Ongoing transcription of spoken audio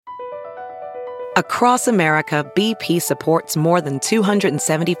Across America, BP supports more than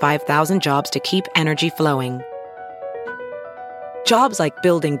 275,000 jobs to keep energy flowing. Jobs like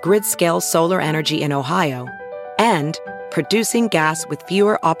building grid-scale solar energy in Ohio and producing gas with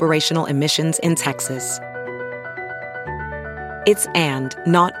fewer operational emissions in Texas. It's and,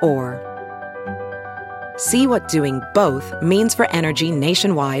 not or. See what doing both means for energy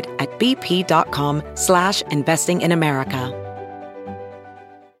nationwide at bp.com/investing in America.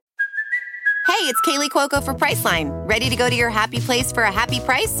 Hey, it's Kaylee Cuoco for Priceline. Ready to go to your happy place for a happy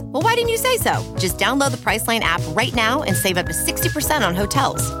price? Well, why didn't you say so? Just download the Priceline app right now and save up to 60% on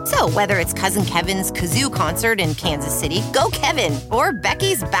hotels. So whether it's Cousin Kevin's Kazoo Concert in Kansas City, go Kevin, or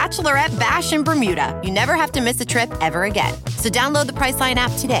Becky's Bachelorette Bash in Bermuda, you never have to miss a trip ever again. So download the Priceline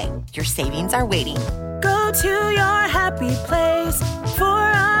app today. Your savings are waiting. Go to your happy place for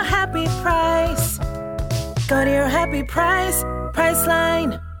a happy price. Go to your happy price,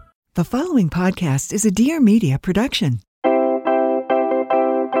 Priceline. The following podcast is a Dear Media production.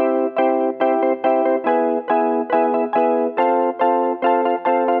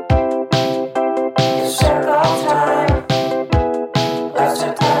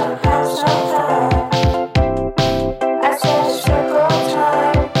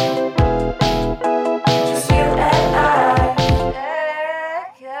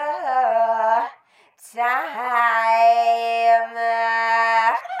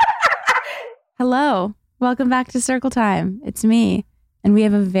 Hello, welcome back to Circle Time. It's me, and we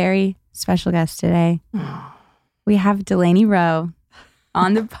have a very special guest today. We have Delaney Rowe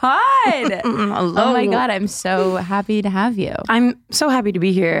on the pod. Hello. Oh my God, I'm so happy to have you. I'm so happy to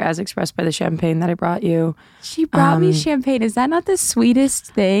be here, as expressed by the champagne that I brought you. She brought me champagne. Is that not the sweetest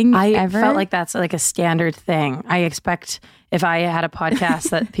thing ever? I felt like that's like a standard thing. I expect if I had a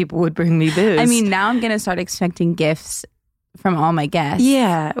podcast that people would bring me booze. I mean, now I'm going to start expecting gifts from all my guests.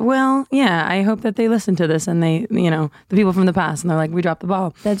 Yeah, well, yeah, I hope that they listen to this and they, you know, the people from the past, and they're like, we dropped the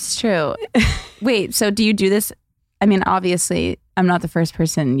ball. That's true. Wait, so do you do this? I mean, obviously, I'm not the first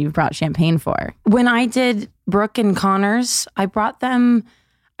person you've brought champagne for. When I did Brooke and Connor's, I brought them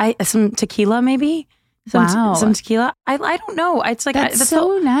some tequila, maybe. Some tequila. I don't know. It's like that's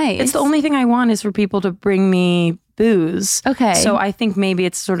so nice. It's the only thing I want is for people to bring me booze. Okay. So I think maybe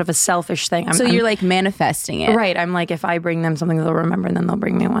it's sort of a selfish thing. You're like manifesting it. Right. I'm like, if I bring them something they'll remember, and then they'll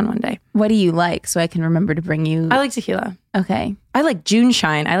bring me one day. What do you like so I can remember to bring you? I like tequila. Okay. I like June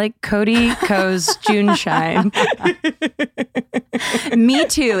Shine. I like Cody Co's June Shine. Me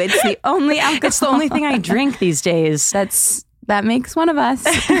too. It's the only alcohol. It's the only thing I drink these days. That makes one of us.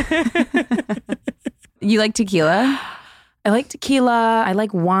 You like tequila? I like tequila. I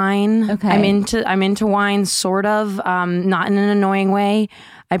like wine. Okay. I'm into wine, sort of. Not in an annoying way,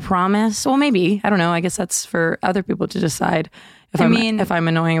 I promise. Well, maybe. I don't know. I guess that's for other people to decide if I'm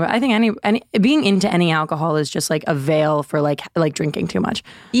annoying. But I think any being into any alcohol is just like a veil for like drinking too much.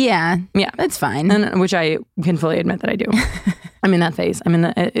 Yeah. That's fine. And which I can fully admit that I do. I'm in that phase.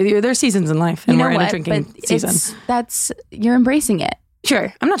 There's seasons in life, and we're in a drinking season. You're embracing it.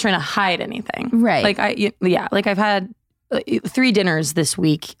 Sure. I'm not trying to hide anything. Right. Like I've had 3 dinners this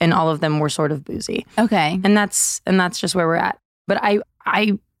week, and all of them were sort of boozy. Okay. And that's just where we're at. But I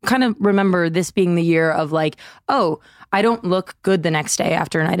kind of remember this being the year of like, oh, I don't look good the next day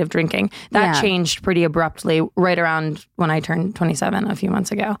after a night of drinking. That changed pretty abruptly right around when I turned 27 a few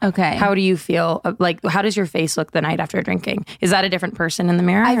months ago. Okay. How do you feel? Like, how does your face look the night after drinking? Is that a different person in the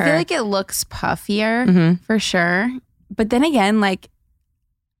mirror? I feel like it looks puffier for sure. But then again, like,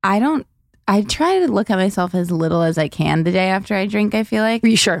 I try to look at myself as little as I can the day after I drink, I feel like.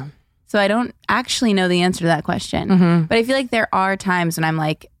 Sure. So I don't actually know the answer to that question. But I feel like there are times when I'm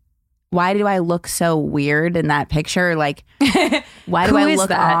like, why do I look so weird in that picture? Like, why do I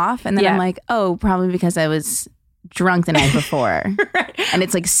look off? And then I'm like, oh, probably because I was drunk the night before. Right. And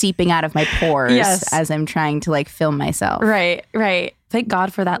it's like seeping out of my pores as I'm trying to like film myself. Right. Thank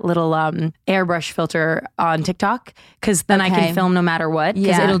God for that little airbrush filter on TikTok, because then I can film no matter what,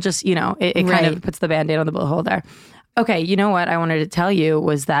 because it'll just, it kind of puts the Band-Aid on the bullet hole there. Okay, you know what I wanted to tell you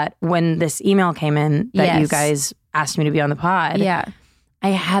was that when this email came in that you guys asked me to be on the pod, I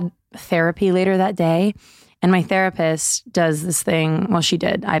had therapy later that day. And my therapist does this thing. Well, she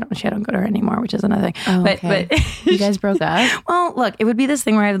did. I don't go to her anymore, which is another thing. Oh, okay. But you guys broke up? Well, look, it would be this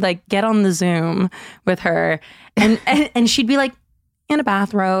thing where I would like get on the Zoom with her, and she'd be like in a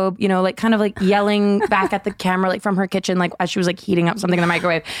bathrobe, like kind of like yelling back at the camera, like from her kitchen, like as she was like heating up something in the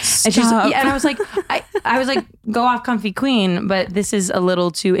microwave. And she's and I was like, I was like, go off, comfy queen, but this is a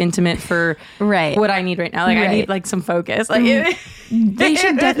little too intimate for what I need right now. Like I need like some focus. Like they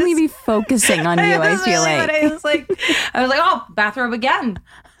should definitely be focusing on you. I feel like. I was like, oh, bathrobe again.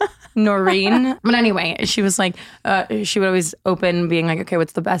 Noreen. But anyway, she was like, she would always open being like, okay,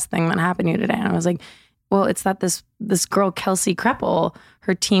 what's the best thing that happened to you today? And I was like, well, it's that this girl, Kelsey Kreppel,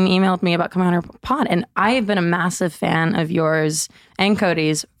 her team emailed me about coming on her pod. And I have been a massive fan of yours and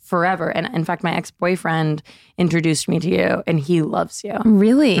Cody's forever. And in fact, my ex-boyfriend introduced me to you and he loves you.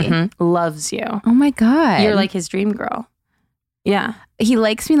 Really? Mm-hmm. Loves you. Oh my God. You're like his dream girl. Yeah. He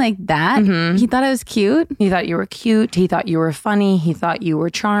likes me like that? Mm-hmm. He thought I was cute? He thought you were cute. He thought you were funny. He thought you were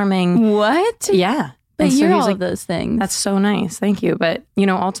charming. What? Yeah. But and so you're he's all like, of those things. That's so nice. Thank you. But, you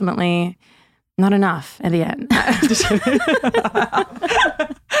know, ultimately, not enough at the end.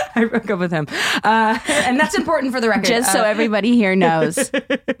 I broke up with him. And that's important for the record. Just so everybody here knows.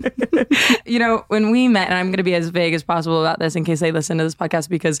 You know, when we met, and I'm going to be as vague as possible about this in case they listen to this podcast,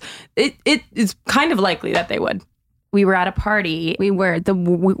 because it's kind of likely that they would. We were at a party. We were the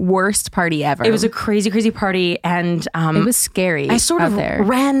worst party ever. It was a crazy, crazy party. And it was scary. I sort of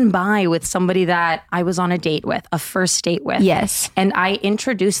ran by with somebody that I was on a date with, a first date with. Yes. And I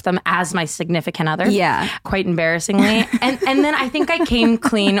introduced them as my significant other. Yeah. Quite embarrassingly. and then I think I came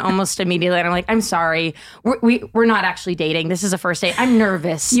clean almost immediately. And I'm like, I'm sorry. We're not actually dating. This is a first date. I'm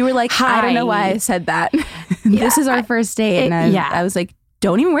nervous. You were like, hi. I don't know why I said that. This is our first date. And I was like,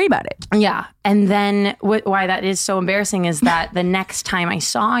 don't even worry about it. Yeah. And then why that is so embarrassing is that the next time I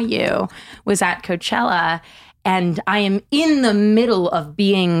saw you was at Coachella, and I am in the middle of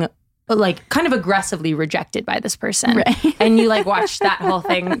being like kind of aggressively rejected by this person. Right. And you like watched that whole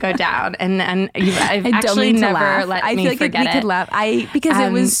thing go down. And I've actually never let me forget it. I feel like we could laugh. Because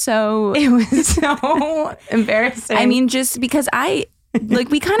it was so embarrassing. I mean, just because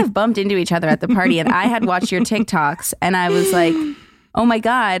we kind of bumped into each other at the party, and I had watched your TikToks, and I was like, oh my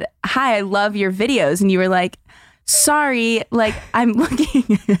God, hi, I love your videos. And you were like, sorry, like I'm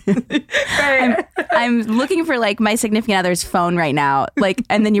looking I'm looking for like my significant other's phone right now. Like,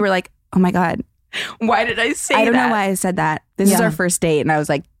 and then you were like, oh my God. Why did I say that? I don't know why I said that. This is our first date. And I was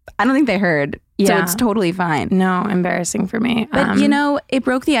like, I don't think they heard. Yeah. So it's totally fine. No, embarrassing for me. But you know, it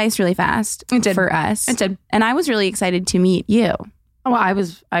broke the ice really fast. It did. For us. It did. And I was really excited to meet you. Well, I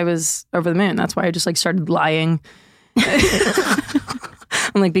was over the moon. That's why I just like started lying.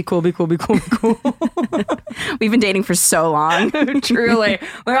 I'm like, be cool, be cool, be cool, be cool. We've been dating for so long. Truly.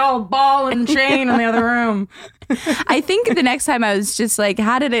 We're all ball and chain in the other room. I think the next time I was just like,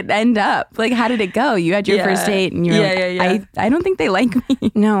 how did it end up? Like, how did it go? You had your first date and you were like, I don't think they like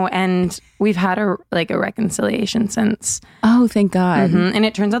me. No, and we've had a reconciliation since. Oh, thank God. Mm-hmm. And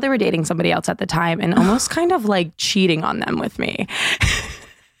it turns out they were dating somebody else at the time and almost kind of like cheating on them with me.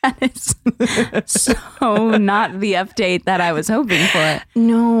 That is so not the update that I was hoping for.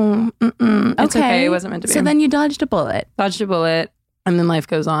 No. It's okay. It wasn't meant to be. So then you dodged a bullet. And then life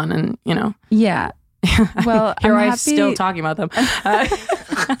goes on and, you know. Yeah. Well, here I'm still talking about them.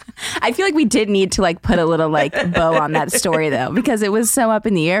 I feel like we did need to like put a little like bow on that story though, because it was so up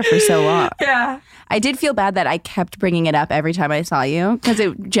in the air for so long. Yeah. I did feel bad that I kept bringing it up every time I saw you because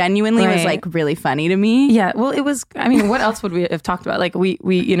it genuinely was like really funny to me. Yeah. Well, it was, I mean, what else would we have talked about? Like we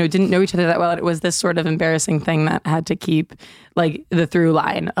you know, didn't know each other that well. And it was this sort of embarrassing thing that had to keep like the through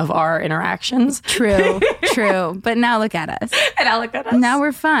line of our interactions. True. But now look at us. And now look at us. Now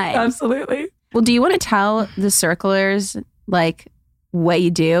we're fine. Absolutely. Well, do you want to tell the circlers like what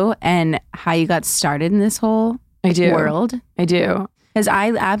you do and how you got started in this whole world? I do. Because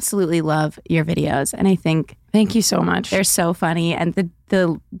I absolutely love your videos, and I think thank you so much. They're so funny, and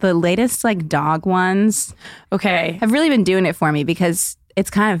the latest like dog ones, have really been doing it for me because it's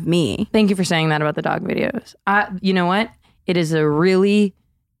kind of me. Thank you for saying that about the dog videos. You know what? It is a really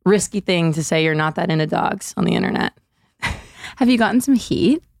risky thing to say you're not that into dogs on the internet. Have you gotten some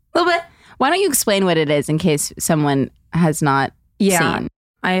heat? A little bit. Why don't you explain what it is in case someone has not seen?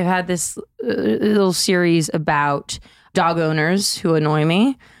 I have had this little series about dog owners who annoy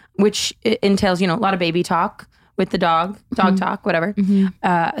me, which entails, you know, a lot of baby talk with the dog talk, whatever,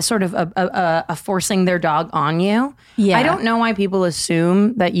 sort of a forcing their dog on you. Yeah. I don't know why people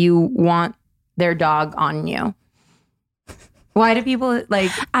assume that you want their dog on you. Why do people like?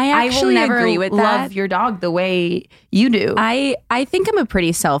 I actually will never agree with that. Love your dog the way you do. I think I'm a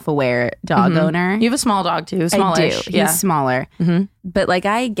pretty self-aware dog owner. You have a small dog too, smallish. I do. He's smaller, but like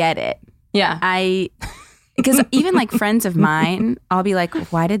I get it. Yeah, because even like friends of mine, I'll be like,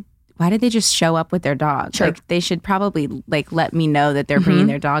 why did they just show up with their dog? Sure. Like they should probably like let me know that they're bringing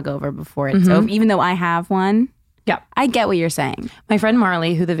their dog over before it's over, even though I have one. Yeah, I get what you're saying. My friend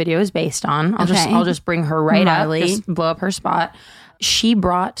Marley, who the video is based on, I'll just bring her right Marley up, just blow up her spot. She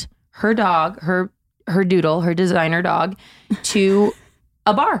brought her dog, her doodle, her designer dog, to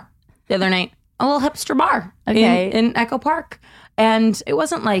a bar the other night. a little hipster bar in Echo Park. And it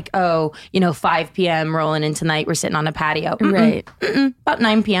wasn't like, 5 p.m. rolling into night, we're sitting on a patio. Right. About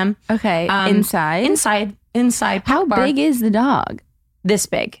 9 p.m. Okay. Inside? Inside. How big is the dog? This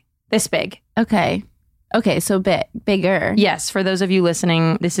big. Okay. So bigger. Yes. For those of you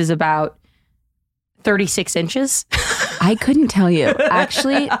listening, this is about 36 inches. I couldn't tell you.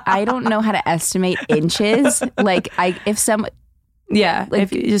 Actually, I don't know how to estimate inches. If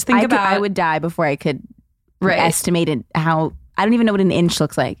you just think I would die before I could estimate it. How I don't even know what an inch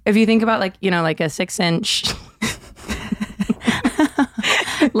looks like. If you think about like a 6-inch,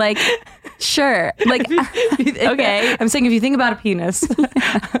 like sure, like okay. I'm saying if you think about a penis,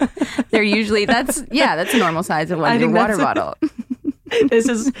 they're usually that's a normal size of one water bottle. This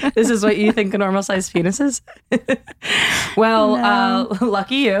is what you think a normal sized penis is? Well, No.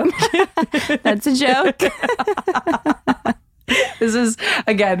 Lucky you. That's a joke. This is,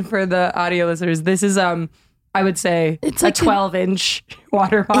 again, for the audio listeners, this is I would say it's like a 12-inch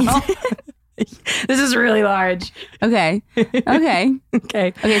water bottle. This is really large. Okay. So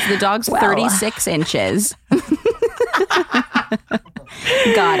the dog's 36 inches.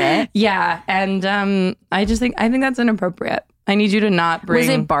 Got it. Yeah, and I think that's inappropriate. I need you to not bring. Was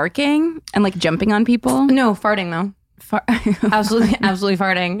it barking and like jumping on people? No, farting though. Absolutely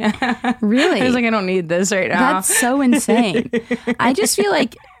farting. Really? I was like, I don't need this right now. That's so insane. I just feel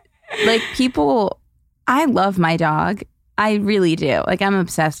like people. I love my dog. I really do. Like I'm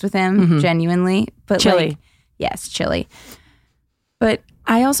obsessed with him, genuinely. But Chili. Yes, Chili. But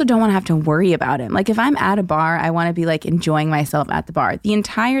I also don't want to have to worry about him. Like if I'm at a bar, I want to be like enjoying myself at the bar. The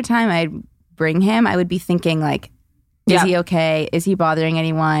entire time I'd bring him, I would be thinking like, is he okay? Is he bothering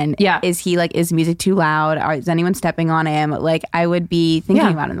anyone? Yeah. Is music too loud? Is anyone stepping on him? Like I would be thinking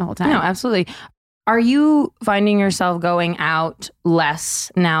about him the whole time. No, absolutely. Are you finding yourself going out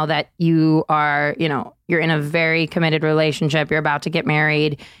less now that you are, you're in a very committed relationship, you're about to get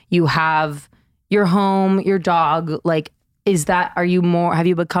married, you have your home, your dog, like have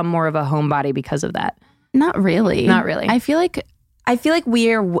you become more of a homebody because of that? Not really. I feel like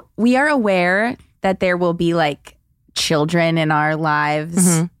we are aware that there will be like children in our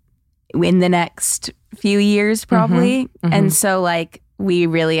lives in the next few years probably. And so like we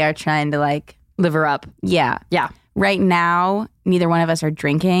really are trying to like live her up. Yeah. Right now, neither one of us are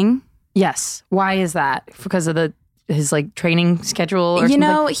drinking. Yes. Why is that? Because of his like training schedule or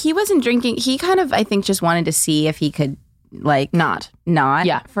something? He wasn't drinking. He kind of, I think, just wanted to see if he could like not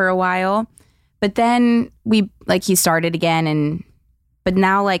for a while. But then he started again but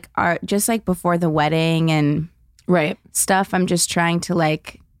now like just like before the wedding and stuff, I'm just trying to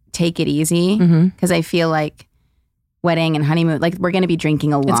like take it easy because I feel like wedding and honeymoon, like we're going to be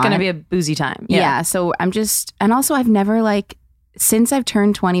drinking a lot. It's going to be a boozy time. Yeah. So I'm just, and also I've never like, since I've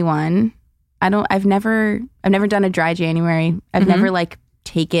turned 21, I've never done a dry January. I've never like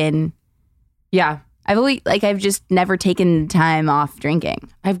taken. Yeah. I've just never taken time off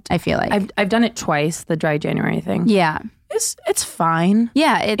drinking. I feel like I've done it twice, the dry January thing. Yeah. It's fine.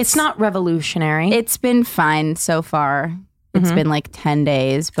 Yeah. It's not revolutionary. It's been fine so far. It's been like 10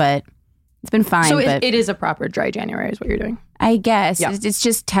 days, but it's been fine. So it is a proper dry January is what you're doing. I guess. Yeah. It's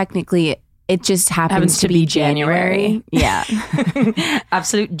just technically, it just happens to be January. Yeah.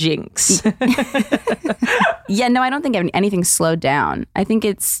 Absolute jinx. Yeah, no, I don't think anything slowed down. I think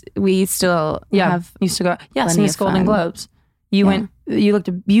we still have used to go. Yes, in the Golden Globes. You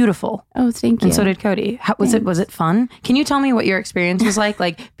looked beautiful. Oh, thank you. And so did Cody. Was it fun? Can you tell me what your experience was like?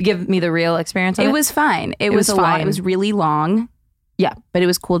 Like, give me the real experience of it. It was fine. It was a lot. It was really long. Yeah. But it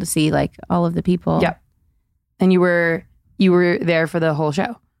was cool to see like all of the people. Yeah. And you were there for the whole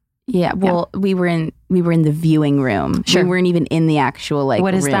show. Yeah. Well, we were in the viewing room. Sure. We weren't even in the actual like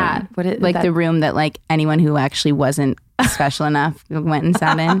what is room. that? What is like that? The room that like anyone who actually wasn't special enough went and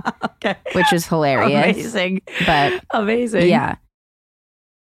sat in. Okay. Which was hilarious. Amazing. But amazing. Yeah.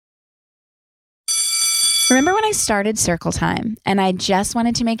 Remember when I started Circle Time and I just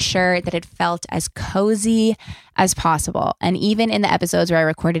wanted to make sure that it felt as cozy as possible. And even in the episodes where I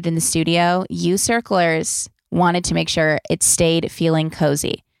recorded in the studio, you circlers wanted to make sure it stayed feeling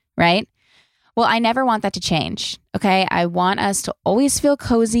cozy, right? Well, I never want that to change, okay? I want us to always feel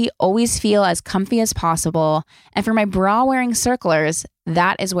cozy, always feel as comfy as possible. And for my bra-wearing circlers,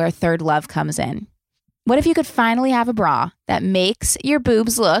 that is where Third Love comes in. What if you could finally have a bra that makes your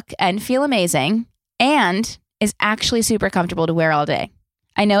boobs look and feel amazing and is actually super comfortable to wear all day?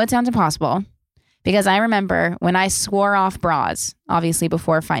 I know it sounds impossible because I remember when I swore off bras, obviously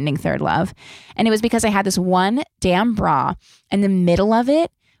before finding Third Love, and it was because I had this one damn bra and the middle of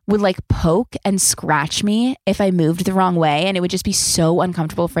it would like poke and scratch me if I moved the wrong way, and it would just be so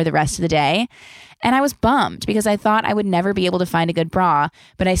uncomfortable for the rest of the day. And I was bummed because I thought I would never be able to find a good bra,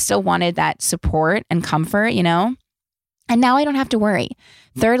 but I still wanted that support and comfort, you know? And now I don't have to worry.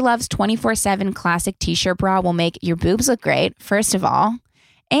 Third Love's 24/7 classic t-shirt bra will make your boobs look great, first of all.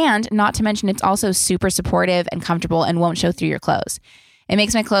 And not to mention, it's also super supportive and comfortable and won't show through your clothes. It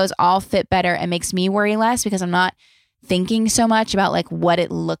makes my clothes all fit better and makes me worry less because I'm not thinking so much about like what it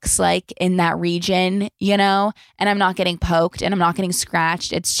looks like in that region, you know, and I'm not getting poked and I'm not getting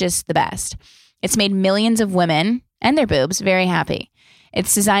scratched. It's just the best. It's made millions of women and their boobs very happy.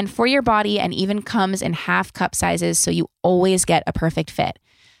 It's designed for your body and even comes in half cup sizes, so you always get a perfect fit.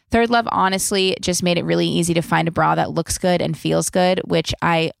 Third Love honestly just made it really easy to find a bra that looks good and feels good, which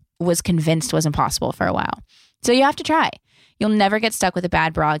I was convinced was impossible for a while. So you have to try. You'll never get stuck with a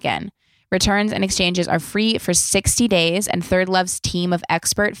bad bra again. Returns and exchanges are free for 60 days, and Third Love's team of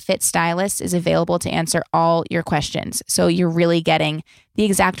expert fit stylists is available to answer all your questions. So you're really getting the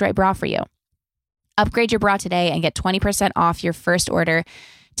exact right bra for you. Upgrade your bra today and get 20% off your first order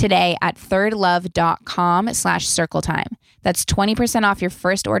today at thirdlove.com/circletime. That's 20% off your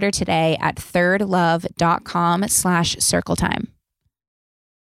first order today at thirdlove.com/circletime.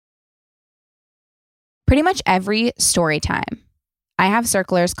 Pretty much every story time, I have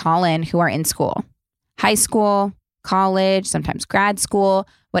circlers call in who are in school, high school, college, sometimes grad school,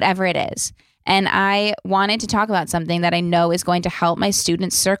 whatever it is. And I wanted to talk about something that I know is going to help my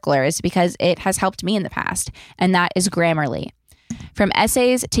student circlers because it has helped me in the past, and that is Grammarly. From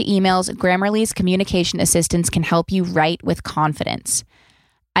essays to emails, Grammarly's communication assistants can help you write with confidence.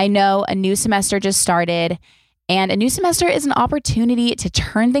 I know a new semester just started, and a new semester is an opportunity to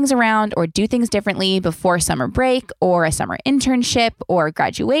turn things around or do things differently before summer break or a summer internship or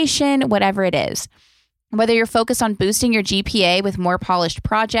graduation, whatever it is. Whether you're focused on boosting your GPA with more polished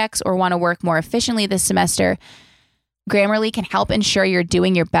projects or want to work more efficiently this semester, Grammarly can help ensure you're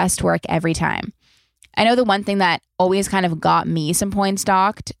doing your best work every time. I know the one thing that always kind of got me some points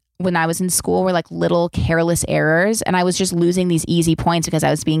docked when I was in school were like little careless errors, and I was just losing these easy points because I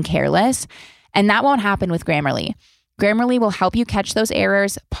was being careless. And that won't happen with Grammarly. Grammarly will help you catch those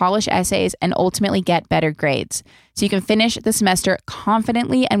errors, polish essays, and ultimately get better grades, so you can finish the semester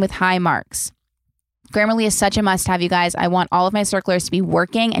confidently and with high marks. Grammarly is such a must-have, you guys. I want all of my circlers to be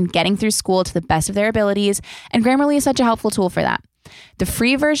working and getting through school to the best of their abilities, and Grammarly is such a helpful tool for that. The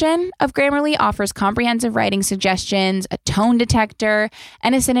free version of Grammarly offers comprehensive writing suggestions, a tone detector,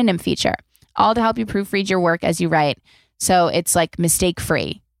 and a synonym feature, all to help you proofread your work as you write. So it's like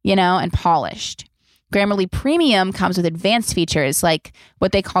mistake-free, you know, and polished. Grammarly Premium comes with advanced features like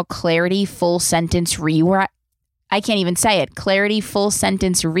what they call Clarity Full Sentence Rewrite. I can't even say it. Clarity Full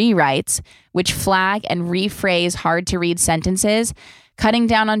Sentence Rewrites, which flag and rephrase hard-to-read sentences, cutting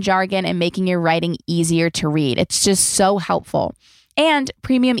down on jargon and making your writing easier to read. It's just so helpful. And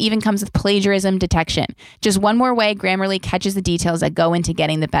Premium even comes with plagiarism detection. Just one more way Grammarly catches the details that go into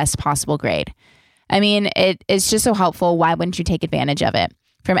getting the best possible grade. I mean, it's just so helpful. Why wouldn't you take advantage of it?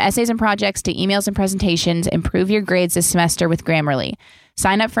 From essays and projects to emails and presentations, improve your grades this semester with Grammarly.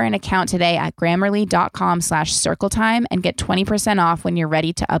 Sign up for an account today at grammarly.com/circletime and get 20% off when you're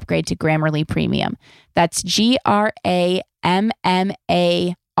ready to upgrade to Grammarly Premium. That's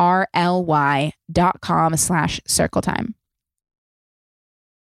grammarly.com/circletime.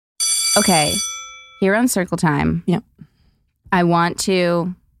 Okay, here on Circle Time, yep, I want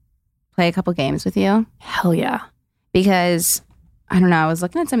to play a couple games with you. Hell yeah. Because, I don't know, I was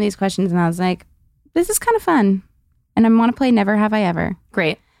looking at some of these questions and I was like, this is kind of fun. And I want to play Never Have I Ever.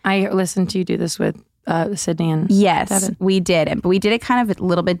 Great. I listened to you do this with Sydney and Yes, Devin. We did. But we did it kind of a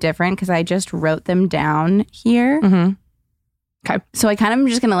little bit different because I just wrote them down here. Mm-hmm. Okay. So I kind of am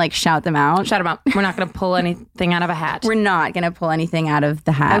just going to like shout them out. Shout them out. We're not going to pull anything out of a hat. We're not going to pull anything out of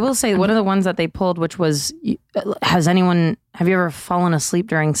the hat. I will say one of the ones that they pulled, which was, have you ever fallen asleep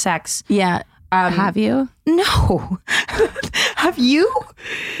during sex? Yeah. Have you? No. Have you?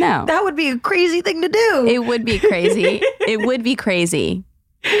 No. That would be a crazy thing to do. It would be crazy. It would be crazy.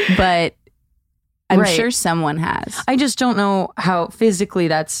 But I'm sure someone has. I just don't know how physically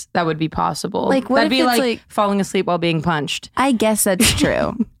that would be possible. Like, what That'd if be it's like falling asleep while being punched. I guess that's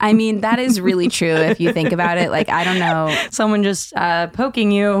true. I mean, that is really true if you think about it. Like, I don't know. Someone just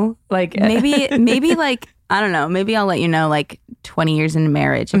poking you. Like maybe like I don't know. Maybe I'll let you know like 20 years into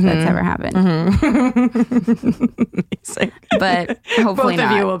marriage if that's ever happened. But hopefully both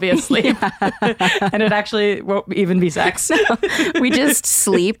of you will be asleep. And it actually won't even be sex. No, we just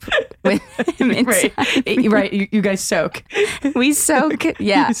sleep with him inside. Right. You guys soak. We soak.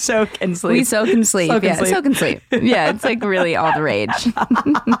 Yeah. You soak and sleep. We soak and sleep. Soak and sleep. Soak and sleep. Yeah, it's like really all the rage.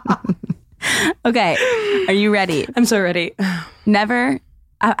 Okay. Are you ready? I'm so ready. Never...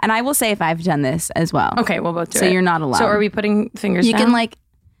 and I will say if I've done this as well. Okay, we'll both do it. So you're not alone. So are we putting fingers down? You can like...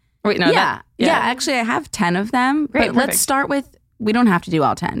 Wait, no. Yeah. Actually, I have 10 of them. Great, but let's start with... We don't have to do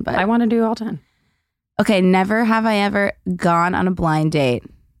all 10, but... I want to do all 10. Okay, never have I ever gone on a blind date.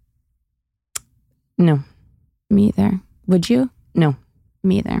 No. Me either. Would you? No.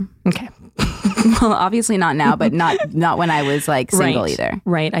 Me either. Okay. Well, obviously not now, but not when I was like single either.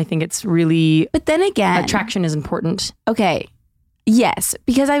 Right. I think it's really... But then again... Attraction is important. Okay. Yes,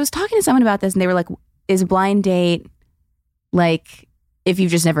 because I was talking to someone about this and they were like, is a blind date like if you've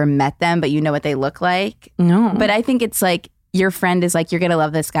just never met them but you know what they look like? No. But I think it's like your friend is like, you're going to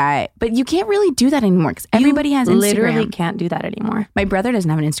love this guy. But you can't really do that anymore because everybody has Instagram. Literally can't do that anymore. My brother doesn't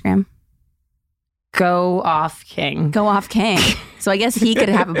have an Instagram. Go off, King. Go off, King. So I guess he could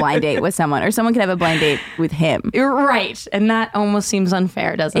have a blind date with someone or someone could have a blind date with him. Right. And that almost seems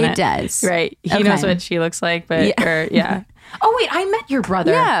unfair, doesn't it? It does. Right. He knows what she looks like, but yeah. Oh, wait, I met your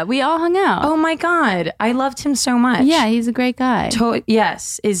brother. Yeah, we all hung out. Oh my God. I loved him so much. Yeah, he's a great guy.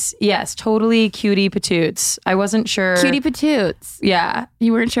 Yes, totally cutie patoots. I wasn't sure. Cutie patoots. Yeah.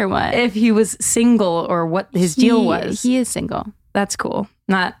 You weren't sure what? If he was single or what his deal was. He is single. That's cool.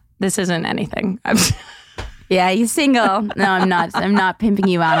 This isn't anything. Yeah, he's single. No, I'm not. I'm not pimping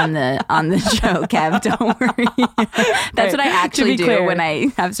you out on the show, Kev. Don't worry. That's what I actually do when I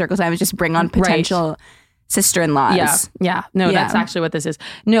have circle time. Is just bring on potential sister-in-laws. Yeah. No, that's actually what this is.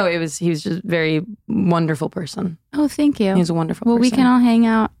 No, he was just a very wonderful person. Oh, thank you. He was a wonderful person. Well, we can all hang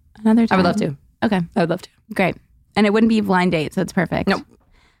out another time. I would love to. Okay. I would love to. Great. And it wouldn't be a blind date, so it's perfect. Nope.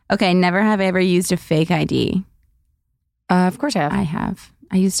 Okay, never have I ever used a fake ID. Of course I have. I have.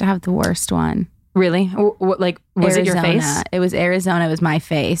 I used to have the worst one. Really? What, like, was Arizona. it your face? It was Arizona. It was my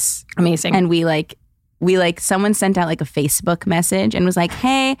face. Amazing. And we someone sent out like a Facebook message and was like,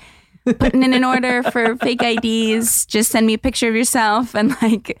 hey, putting in an order for fake IDs. Just send me a picture of yourself and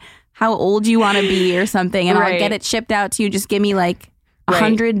like how old you want to be or something. And I'll get it shipped out to you. Just give me like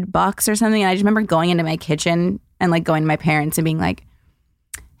 $100 or something. And I just remember going into my kitchen and like going to my parents and being like,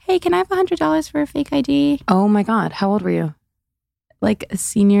 hey, can I have $100 for a fake ID? Oh my God. How old were you? Like a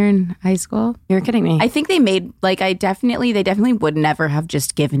senior in high school. You're kidding me. I think they made like they definitely would never have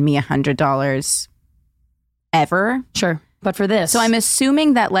just given me $100 ever. Sure. But for this. So I'm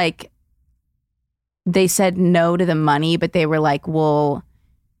assuming that like they said no to the money, but they were like, well,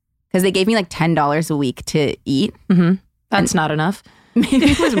 because they gave me like $10 a week to eat. Mm-hmm. That's not enough. Maybe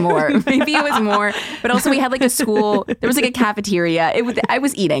it was more. But also we had like a school. There was like a cafeteria. I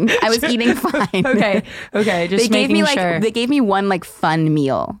was eating fine. Okay. Just making sure. They gave me one like fun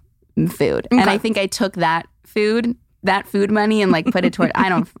meal food, and I think I took that food money and like put it toward. I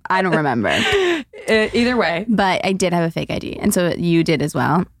don't remember. Either way, but I did have a fake ID, and so you did as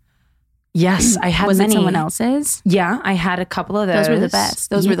well. Yes, I had Was many. it someone else's? Yeah, I had a couple of those. Those were the best.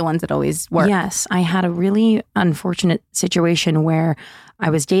 Those were the ones that always worked. Yes, I had a really unfortunate situation where I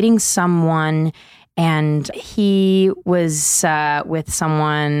was dating someone and he was with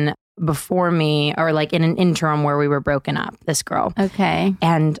someone before me, or like in an interim where we were broken up, this girl. Okay.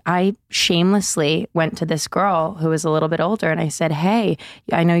 And I shamelessly went to this girl who was a little bit older and I said, hey,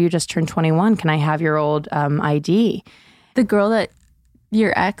 I know you just turned 21. Can I have your old ID? The girl that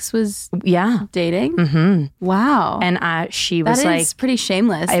your ex was dating? Mm-hmm. Wow. And she was that is pretty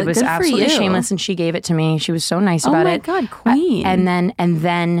shameless. It was absolutely shameless, and she gave it to me. She was so nice about it. Oh my God, queen. And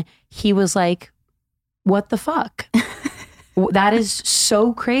then he was like, what the fuck? That is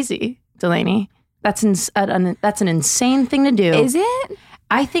so crazy, Delaney. That's an insane thing to do. Is it?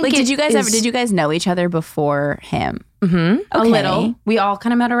 I think did you guys know each other before him? Mm-hmm. Okay. A little. We all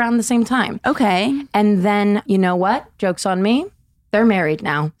kind of met around the same time. Okay. And then, you know what? Joke's on me. They're married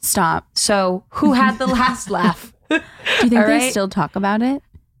now. Stop. So who had the last laugh? Do you think they still talk about it?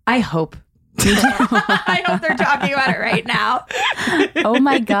 I hope. I hope they're talking about it right now. Oh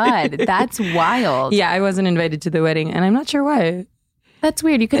my God. That's wild. Yeah, I wasn't invited to the wedding and I'm not sure why. That's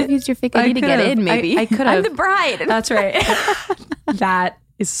weird. You could have used your fake ID to get in, maybe. I could have. I'm the bride. That's right. That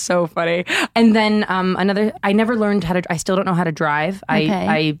is so funny. And then I never learned how to, I still don't know how to drive.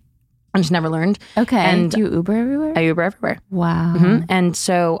 Okay. I just never learned. Okay. And do you Uber everywhere? I Uber everywhere. Wow. Mm-hmm. And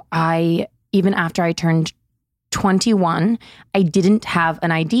so even after I turned 21, I didn't have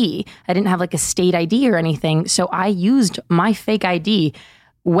an ID. I didn't have like a state ID or anything. So I used my fake ID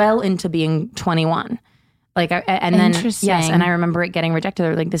well into being 21. And then, yes, and I remember it getting rejected. They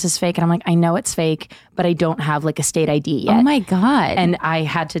were like, this is fake. And I'm like, I know it's fake, but I don't have like a state ID yet. Oh my God. And I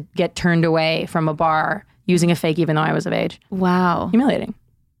had to get turned away from a bar using a fake, even though I was of age. Wow. Humiliating.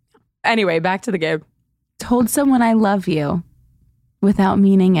 Anyway, back to the game. Told someone I love you without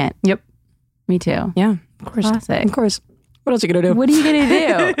meaning it. Yep. Me too. Yeah, of course. Classic. Of course. What else are you going to do? What are you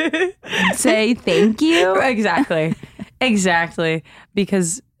going to do? Say thank you? Exactly. Exactly.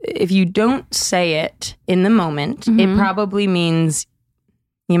 Because if you don't say it in the moment, it probably means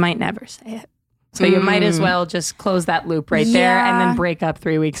you might never say it. So you might as well just close that loop right there and then break up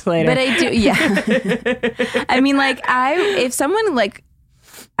 3 weeks later. But I do, yeah. I mean, like, if someone like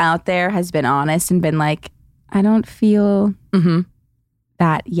out there has been honest and been like, I don't feel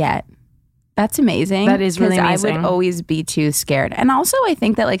that yet. That's amazing. That is really amazing. I would always be too scared. And also I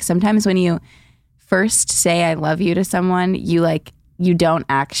think that like sometimes when you first say I love you to someone, you don't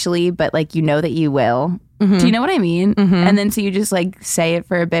actually, but like you know that you will. Do you know what I mean? And then so you just like say it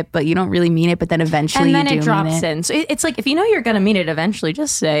for a bit, but you don't really mean it, but then eventually and then you do it drops mean it. in. So it's like if you know you're going to mean it eventually,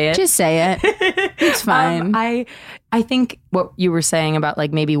 just say it. Just say it. It's fine. I think what you were saying about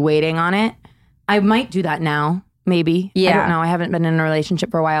like maybe waiting on it, I might do that now. Maybe. Yeah. I don't know. I haven't been in a relationship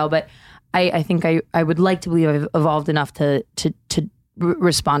for a while, but I think I would like to believe I've evolved enough to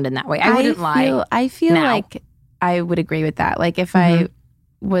respond in that way. I wouldn't lie. I feel now. like I would agree with that. Like if I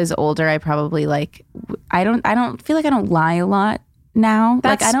was older, I probably like I don't feel like I don't lie a lot now.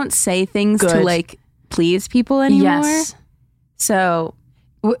 That's like I don't say things good. to like please people anymore. Yes. So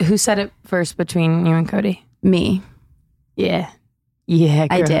Who said it first between you and Cody? me. Yeah. Yeah,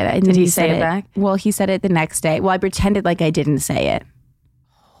 girl. I did. Did he say it back? Well, he said it the next day. Well, I pretended like I didn't say it.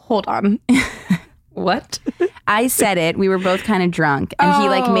 Hold on. What? I said it. We were both kind of drunk, and he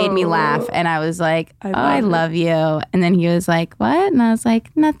like made me laugh, and I was like, I love you. And then he was like, what? And I was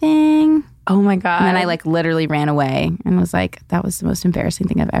like, nothing. Oh my God. And then I like literally ran away and was like, that was the most embarrassing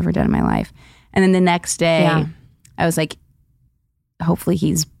thing I've ever done in my life. And then the next day, I was like, hopefully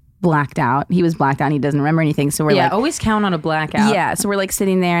he's blacked out. He was blacked out and he doesn't remember anything. So we're like, always count on a blackout. Yeah. So we're like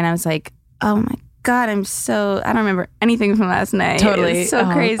sitting there and I was like, oh my God, I don't remember anything from last night. Totally. It's so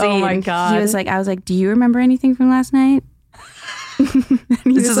crazy. Oh my And God. I was like, do you remember anything from last night?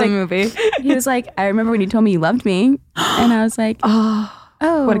 This is like, a movie. He was like, I remember when you told me you loved me. And I was like, oh,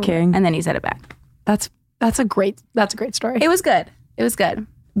 what a king. And then he said it back. That's a great story. It was good.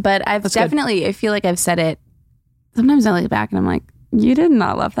 But I feel like I've said it. Sometimes I look back and I'm like, you did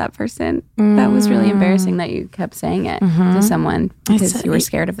not love that person. That was really embarrassing that you kept saying it to someone because you were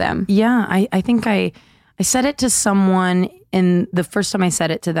scared of them. Yeah, I think I said it to someone, and the first time I said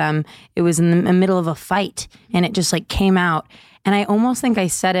it to them, it was in the middle of a fight, and it just like came out. And I almost think I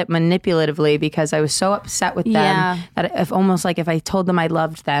said it manipulatively because I was so upset with them that if I told them I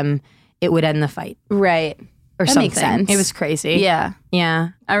loved them, it would end the fight. Right. Or that something. Makes sense. It was crazy. Yeah. Yeah.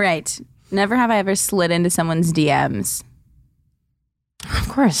 All right. Never have I ever slid into someone's DMs. Of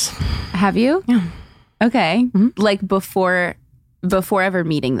course. Have you? Yeah. Okay. Like before ever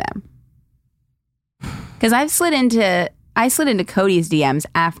meeting them. Because I slid into Cody's DMs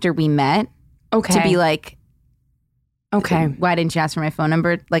after we met. Okay. To be like, okay, why didn't you ask for my phone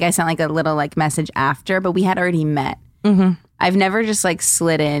number? Like I sent like a little like message after, but we had already met. I've never just like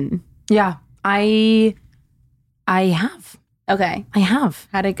slid in. Yeah. I have. Okay. I have.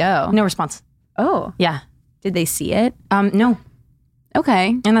 How'd it go? No response. Oh. Yeah. Did they see it? No.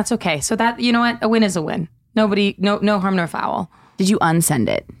 Okay. And that's okay. So that, you know what? A win is a win. Nobody, no harm, no foul. Did you unsend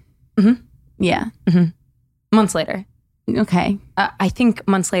it? Yeah. Months later. Okay. I think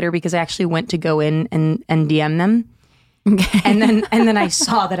months later because I actually went to go in and DM them. Okay. And then I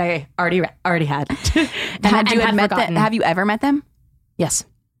saw that I already had. Have you ever met them? Yes.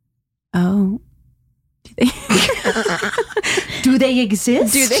 Oh. Do they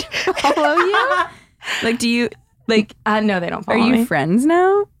exist? Do they follow you? Like, do you like? No, they don't follow me. Are you friends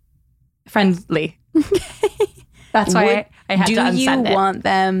now? Friendly. That's why I had to unsend it. Do you want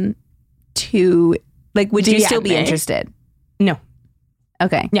them to like? Would you still be interested? No.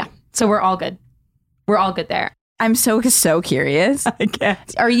 Okay. Yeah. So we're all good. We're all good there. I'm so curious. I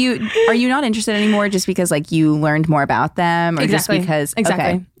can't. Are you not interested anymore just because like you learned more about them or exactly. just because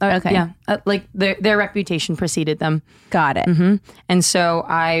exactly. Okay. Yeah. Like their reputation preceded them. Got it. And so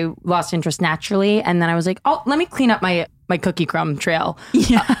I lost interest naturally, and then I was like, oh, let me clean up my cookie crumb trail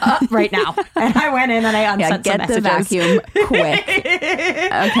right now. And I went in and I unsent some messages. Get the vacuum quick.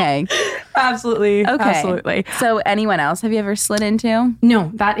 Okay. Absolutely. Okay. Absolutely. So anyone else have you ever slid into?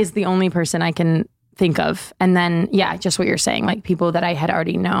 No, that is the only person I can think of. And then, yeah, just what you're saying, like people that I had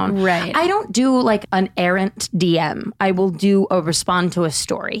already known. Right. I don't do like an errant DM. I will do a respond to a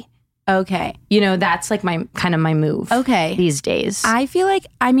story. Okay. You know, that's like my kind of my move. Okay. These days. I feel like,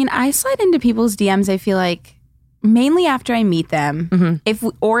 I mean, I slide into people's DMs, I feel like, mainly after I meet them.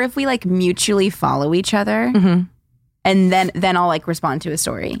 If we like mutually follow each other. And then I'll like respond to a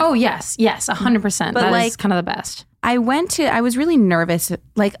story. Oh, yes. Yes, 100%. But that like, is kind of the best. I was really nervous.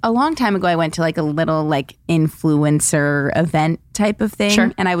 Like a long time ago, I went to like a little like influencer event type of thing.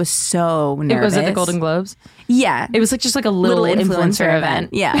 Sure. And I was so nervous. Was it the Golden Globes? Yeah. It was like just like a little influencer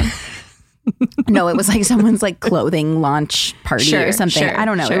event. Yeah. No, it was like someone's like clothing launch party or something. I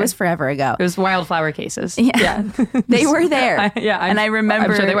don't know. It was forever ago. It was wildflower cases. Yeah. They were there. I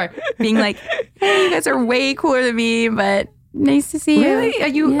remember I'm sure they were. being like, hey, you guys are way cooler than me, but nice to see you.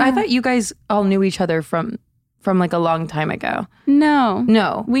 Really? I thought you guys all knew each other from like a long time ago.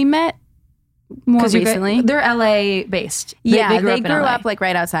 No. We met more recently. They're LA based. They grew up like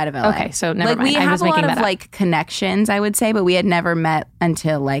right outside of LA. Okay, so never mind. We have a lot of like connections, I would say, but we had never met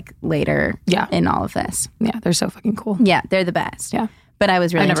until like later in all of this. Yeah, they're so fucking cool. Yeah, they're the best. Yeah. But I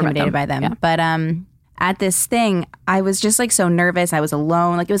was really intimidated by them. Yeah. But at this thing, I was just like so nervous. I was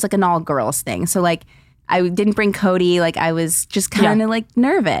alone. Like it was like an all girls thing. So like I didn't bring Cody. Like I was just kind of like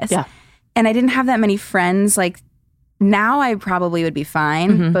nervous. Yeah. And I didn't have that many friends. Like now I probably would be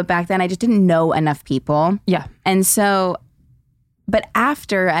fine. But back then I just didn't know enough people. Yeah. And so, but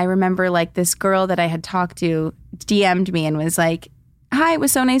after I remember like this girl that I had talked to DM'd me and was like, hi, it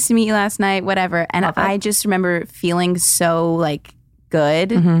was so nice to meet you last night, whatever. And I just remember feeling so like good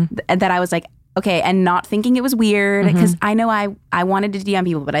that I was like, okay, and not thinking it was weird because I know I wanted to DM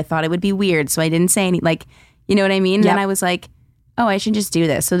people, but I thought it would be weird. So I didn't say any, like, you know what I mean? Then I was like, oh, I should just do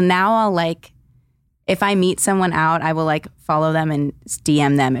this. So now I'll like, if I meet someone out, I will like follow them and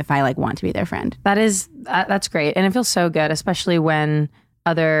DM them if I like want to be their friend. That's great. And it feels so good, especially when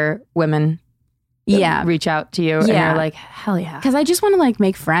other women reach out to you and you're like, hell yeah. Because I just want to like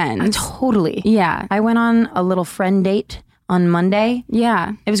make friends. Totally. Yeah. I went on a little friend date on Monday.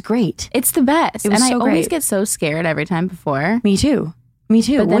 Yeah. It was great. It's the best. It was and so I always great. get so scared every time before. Me too.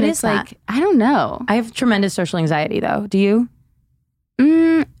 But what it's is that? like, I don't know. I have tremendous social anxiety though. Do you?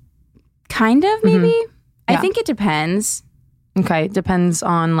 Kind of, maybe. I think it depends. Okay. Depends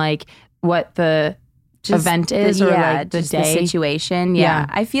on like what the event is or like the day. The situation. Yeah.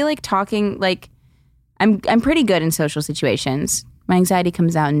 I feel like talking, like, I'm pretty good in social situations. My anxiety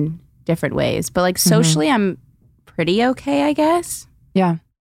comes out in different ways. But like socially, I'm pretty okay, I guess. Yeah.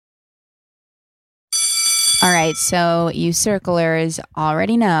 All right, so you circlers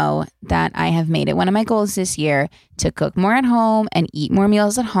already know that I have made it one of my goals this year to cook more at home and eat more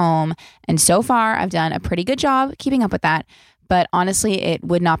meals at home. And so far, I've done a pretty good job keeping up with that. But honestly, it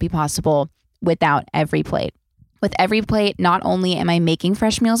would not be possible without Every Plate. With Every Plate, not only am I making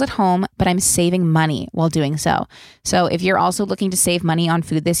fresh meals at home, but I'm saving money while doing so. So if you're also looking to save money on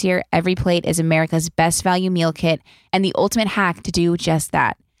food this year, Every Plate is America's best value meal kit and the ultimate hack to do just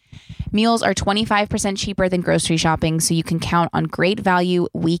that. Meals are 25% cheaper than grocery shopping, so you can count on great value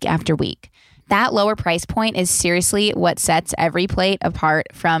week after week. That lower price point is seriously what sets Every Plate apart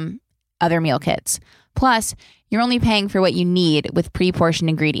from other meal kits. Plus, you're only paying for what you need with pre-portioned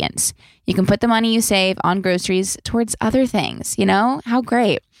ingredients. You can put the money you save on groceries towards other things, you know? How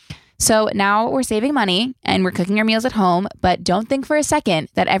great. So now we're saving money and we're cooking our meals at home, but don't think for a second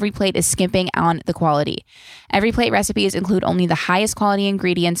that Every Plate is skimping on the quality. Every Plate recipes include only the highest quality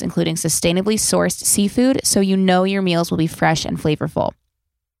ingredients, including sustainably sourced seafood, so you know your meals will be fresh and flavorful.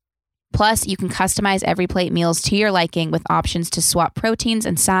 Plus, you can customize Every Plate meals to your liking with options to swap proteins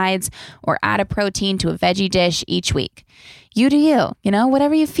and sides or add a protein to a veggie dish each week. You do you know,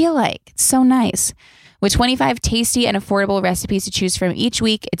 whatever you feel like. It's so nice. With 25 tasty and affordable recipes to choose from each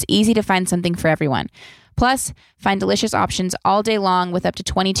week, it's easy to find something for everyone. Plus, find delicious options all day long with up to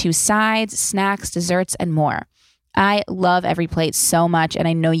 22 sides, snacks, desserts, and more. I love Every Plate so much, and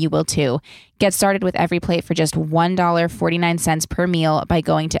I know you will too. Get started with Every Plate for just $1.49 per meal by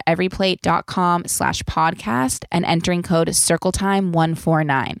going to everyplate.com/podcast and entering code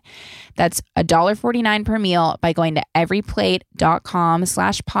CircleTime149. That's $1.49 per meal by going to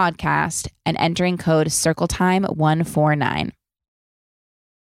everyplate.com/podcast and entering code CircleTime149.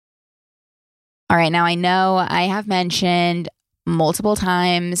 All right, now I know I have mentioned multiple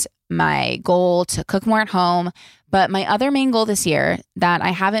times my goal to cook more at home, but my other main goal this year that I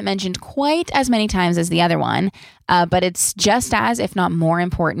haven't mentioned quite as many times as the other one, but it's just as, if not more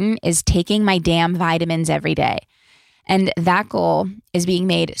important, is taking my damn vitamins every day. And that goal is being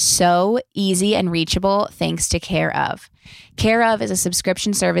made so easy and reachable thanks to Care Of. Care Of is a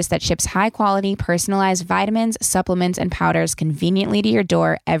subscription service that ships high-quality, personalized vitamins, supplements, and powders conveniently to your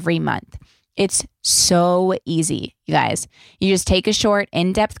door every month. It's so easy, you guys. You just take a short,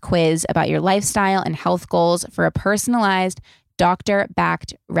 in-depth quiz about your lifestyle and health goals for a personalized,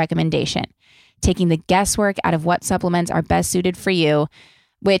 doctor-backed recommendation, taking the guesswork out of what supplements are best suited for you,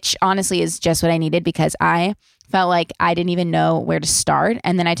 which honestly is just what I needed because I felt like I didn't even know where to start.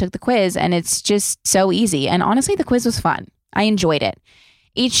 And then I took the quiz and it's just so easy. And honestly, the quiz was fun. I enjoyed it.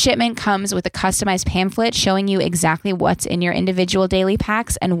 Each shipment comes with a customized pamphlet showing you exactly what's in your individual daily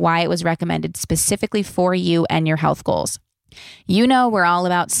packs and why it was recommended specifically for you and your health goals. You know, we're all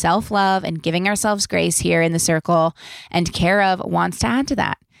about self-love and giving ourselves grace here in the circle, and Care Of wants to add to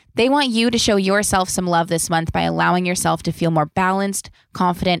that. They want you to show yourself some love this month by allowing yourself to feel more balanced,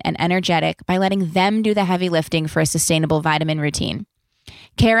 confident, and energetic by letting them do the heavy lifting for a sustainable vitamin routine.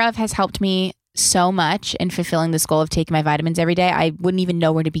 Care Of has helped me so much in fulfilling this goal of taking my vitamins every day. I wouldn't even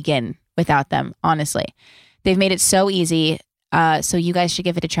know where to begin without them, honestly. They've made it so easy, so you guys should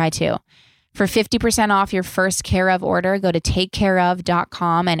give it a try too. For 50% off your first Care Of order, go to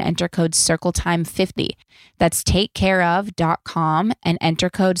takecareof.com and enter code CircleTime50. That's takecareof.com and enter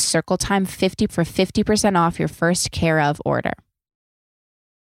code CircleTime50 for 50% off your first Care Of order.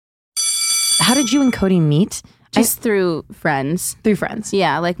 How did you and Cody meet? Just through friends. Through friends.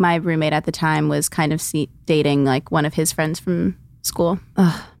 Yeah, like my roommate at the time was kind of dating like one of his friends from school.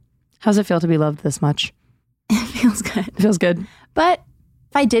 Ugh. How's it feel to be loved this much? It feels good. It feels good. But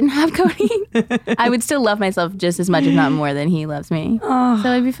if I didn't have Cody, I would still love myself just as much, if not more, than he loves me. Oh, so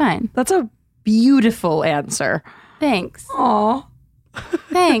I'd be fine. That's a beautiful answer. Thanks. Aw.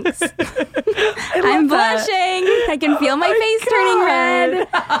 Thanks. I'm blushing. I can feel my face turning red.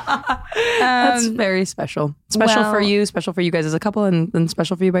 That's very special. Special for you, special for you guys as a couple, and then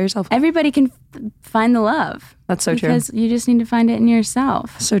special for you by yourself. Everybody can find the love. That's so true. Because you just need to find it in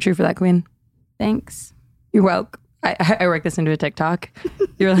yourself. So true for that, queen. Thanks. You're welcome. I worked this into a TikTok.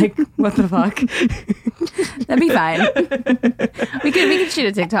 You're like, what the fuck? That'd be fine. We could shoot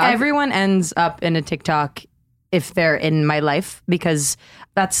a TikTok. Everyone ends up in a TikTok if they're in my life, because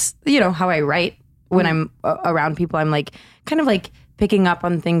that's, you know, how I write when I'm around people. I'm like kind of like picking up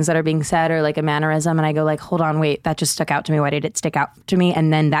on things that are being said or like a mannerism, and I go like, hold on, wait, that just stuck out to me. Why did it stick out to me?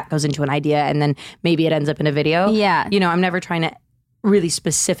 And then that goes into an idea, and then maybe it ends up in a video. Yeah. You know, I'm never trying to really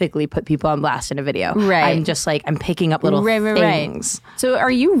specifically put people on blast in a video. Right. I'm just like, I'm picking up little things. Right. So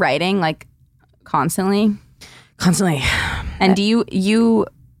are you writing like constantly? Constantly. And do you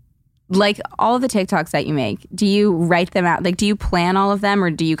like all of the TikToks that you make, do you write them out? Like, do you plan all of them,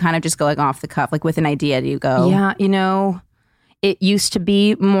 or do you kind of just go like off the cuff, like with an idea? Do you go? Yeah, you know, it used to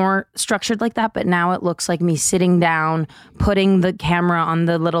be more structured like that, but now it looks like me sitting down, putting the camera on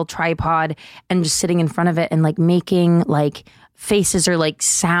the little tripod and just sitting in front of it and like making like faces or like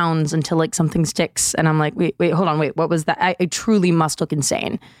sounds until like something sticks. And I'm like, wait, hold on, what was that? I truly must look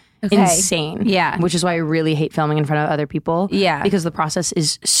insane. Okay. Insane. Yeah. Which is why I really hate filming in front of other people. Yeah. Because the process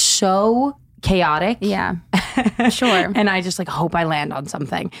is so chaotic. Yeah. Sure. And I just like hope I land on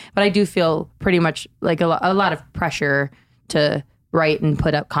something. But I do feel pretty much like a lot of pressure to write and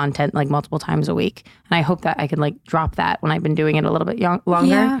put up content like multiple times a week. And I hope that I can like drop that when I've been doing it a little bit longer.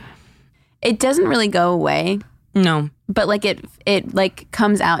 Yeah. It doesn't really go away. No. But like it like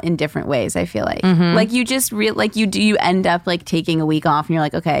comes out in different ways, I feel like. Mm-hmm. Like you just like you end up like taking a week off and you're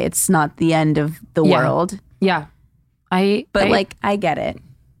like, okay, it's not the end of the world. Yeah. I get it.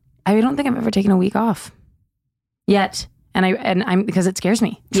 I don't think I've ever taken a week off yet. And I'm because it scares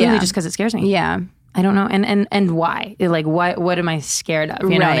me. Truly just because it scares me. Yeah. I don't know. And why? Like what am I scared of?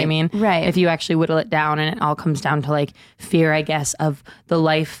 You know what I mean? Right. If you actually whittle it down, and it all comes down to like fear, I guess, of the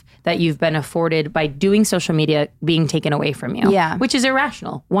life that you've been afforded by doing social media being taken away from you. Yeah. Which is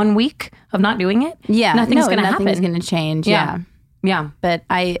irrational. 1 week of not doing it? Yeah. Nothing's going to happen. Nothing's going to change. Yeah. Yeah. But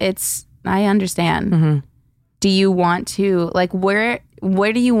I understand. Mm-hmm. Do you want to, like, where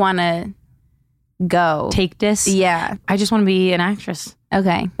do you want to go? Take this? Yeah. I just want to be an actress.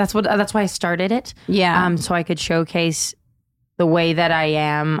 Okay. That's why I started it. Yeah. So I could showcase the way that I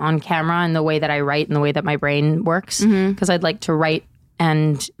am on camera and the way that I write and the way that my brain works. Because I'd like to write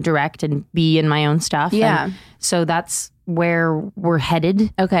and direct and be in my own stuff. Yeah. And so that's where we're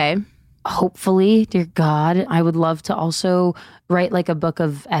headed. Okay. Hopefully, dear God, I would love to also write like a book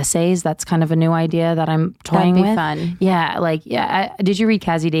of essays. That's kind of a new idea that I'm toying with. That'd be fun. Yeah. Did you read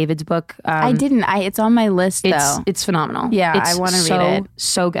Cassie David's book? I didn't. It's on my list though. It's phenomenal. Yeah, I want to read it.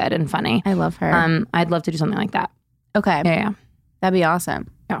 So good and funny. I love her. I'd love to do something like that. Okay. Yeah. That'd be awesome.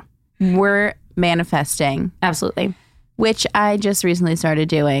 Yeah. We're manifesting. Absolutely. which I just recently started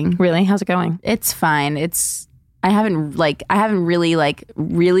doing. Really? How's it going? It's fine. I haven't really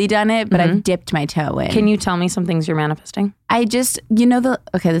really done it, but I've dipped my toe in. Can you tell me some things you're manifesting? I just,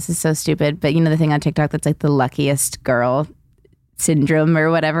 this is so stupid, but the thing on TikTok that's like the luckiest girl syndrome or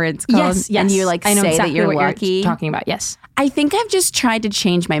whatever it's called. Yes. And you I know say exactly that you're what lucky. You're talking about. Yes. I think I've just tried to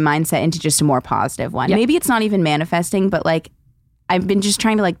change my mindset into just a more positive one. Yep. Maybe it's not even manifesting, but I've been just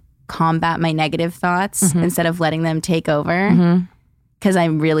trying to combat my negative thoughts instead of letting them take over, because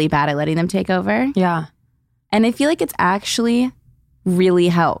I'm really bad at letting them take over. Yeah. And I feel like it's actually really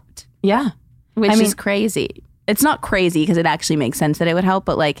helped. Yeah. Which is crazy. It's not crazy because it actually makes sense that it would help,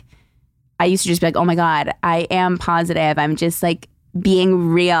 but I used to just be like, oh my God, I am positive. I'm just being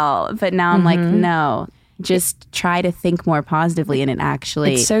real. But now I'm like, no, just try to think more positively, and it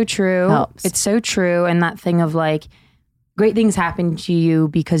actually It's so true. helps. It's so true. And that thing of great things happen to you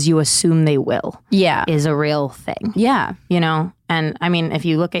because you assume they will. Yeah. Is a real thing. Yeah. And I mean, if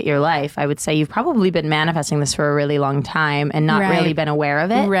you look at your life, I would say you've probably been manifesting this for a really long time and not really been aware of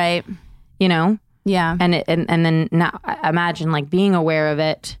it. Right. Yeah. And then now imagine being aware of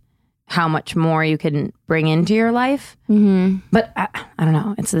it, how much more you can bring into your life. But I don't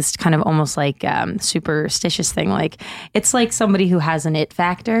know. It's this kind of almost superstitious thing. It's like somebody who has an it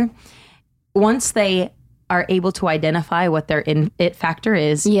factor. Once they are able to identify what their it factor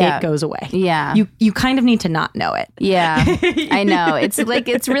is, it goes away. Yeah. You kind of need to not know it. Yeah. I know. It's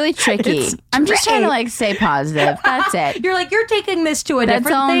really tricky. I'm just trying to stay positive. That's it. You're taking this to a different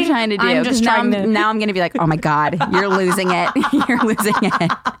thing. That's all I'm trying to do. I'm just now I'm going to be like, oh my God, you're losing it. You're losing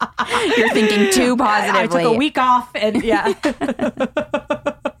it. You're thinking too positively. I took a week off and yeah.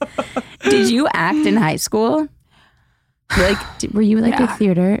 Did you act in high school? Were you a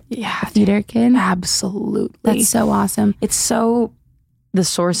theater kid? Absolutely. That's so awesome. It's so the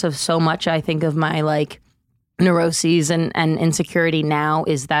source of so much, I think, of my neuroses and insecurity now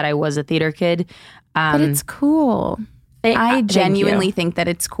is that I was a theater kid. But it's cool. I genuinely think that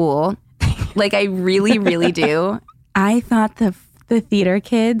it's cool. I really, really do. I thought the theater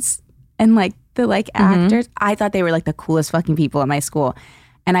kids and the actors, I thought they were the coolest fucking people at my school.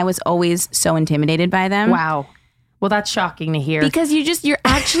 And I was always so intimidated by them. Wow. Well, that's shocking to hear. Because you're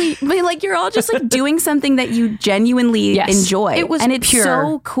actually, you're all just doing something that you genuinely enjoy. And it's pure.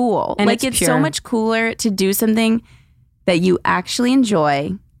 so cool. And it's so much cooler to do something that you actually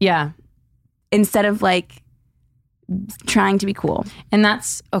enjoy. Yeah. Instead of trying to be cool. And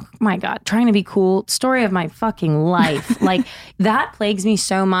that's, oh my God, trying to be cool. Story of my fucking life. That plagues me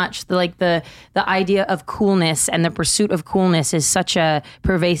so much. The idea of coolness and the pursuit of coolness is such a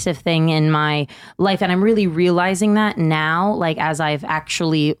pervasive thing in my life. And I'm really realizing that now, as I've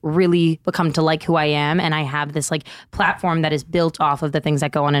actually really become to who I am. And I have this platform that is built off of the things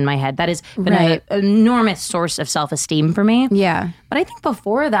that go on in my head. That has been an enormous source of self-esteem for me. Yeah. But I think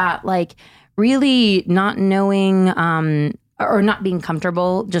before that, really not knowing or not being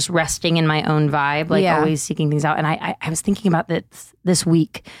comfortable, just resting in my own vibe, always seeking things out. And I was thinking about this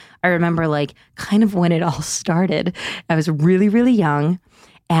week. I remember kind of when it all started. I was really, really young.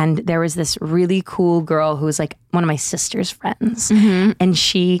 And there was this really cool girl who was one of my sister's friends. And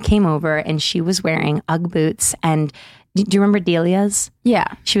she came over and she was wearing Ugg boots. And do you remember Delia's? Yeah.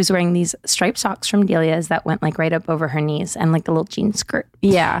 She was wearing these striped socks from Delia's that went right up over her knees and a little jean skirt.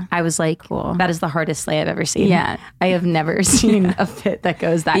 Yeah. I was cool. That is the hardest sleigh I've ever seen. Yeah. I have never seen a fit that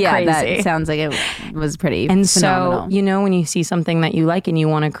goes that crazy. That sounds like it was pretty And phenomenal. so, when you see something that you like and you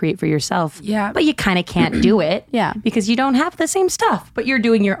want to create for yourself, but you kind of can't do it. Yeah. Because you don't have the same stuff, but you're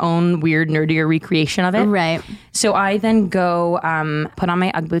doing your own weird, nerdier recreation of it. Right. So I then go put on my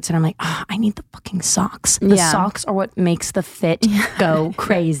Ugg boots and I'm like, I need the fucking socks. The socks are what makes the fit go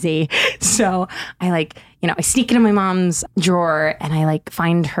crazy. So I I sneak into my mom's drawer and I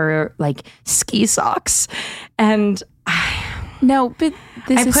find her ski socks. And no, but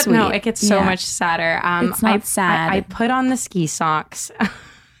this is sweet. No, it gets so much sadder. It's not sad. I put on the ski socks.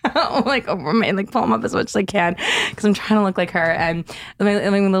 Over my pull them up as much as I can because I'm trying to look like her, and my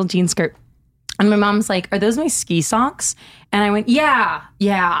little jean skirt. And my mom's like, "Are those my ski socks?" And I went, "Yeah."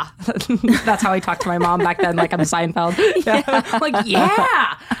 That's how I talked to my mom back then, I'm Seinfeld. Yeah.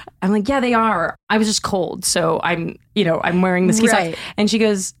 Yeah. I'm like, "Yeah, they are." I was just cold, so I'm wearing the ski socks. And she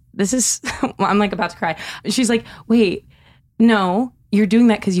goes, "This is," I'm about to cry. She's like, "Wait, no, you're doing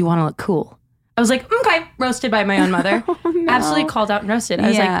that because you want to look cool." I was like, okay, roasted by my own mother. No. Absolutely called out and roasted. I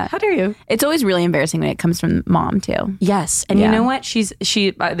was like, how dare you? It's always really embarrassing when it comes from mom too. Yes. And you know what?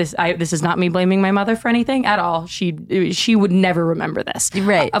 This is not me blaming my mother for anything at all. She would never remember this.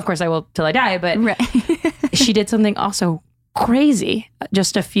 Right. Of course I will till I die, but she did something also crazy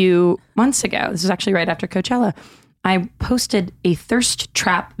just a few months ago. This was actually right after Coachella. I posted a thirst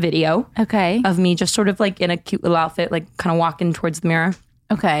trap video. Okay. Of me just sort of like in a cute little outfit, like kind of walking towards the mirror.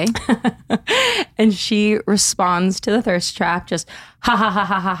 Okay. And she responds to the thirst trap just ha ha ha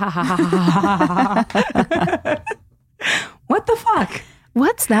ha ha ha ha ha ha. What the fuck?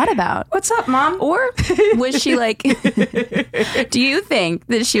 What's that about? What's up, Mom? Or was she like, do you think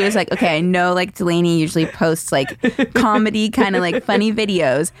that she was like, okay, I know like Delaney usually posts like comedy kind of like funny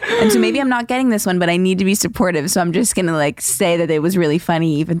videos. And so maybe I'm not getting this one, but I need to be supportive. So I'm just going to like say that it was really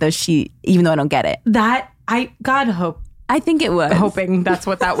funny, even though I don't get it. I think it was. Hoping that's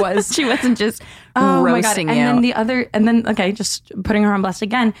what that was. She wasn't just roasting you. And then okay, just putting her on blast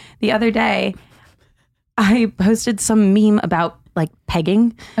again. The other day, I posted some meme about like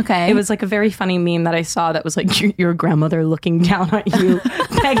pegging. Okay. It was like a very funny meme that I saw that was like your grandmother looking down at you,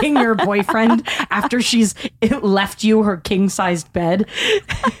 pegging your boyfriend after she's left you her king-sized bed.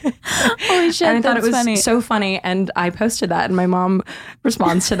 Holy shit, and I thought it was funny. so funny. And I posted that and my mom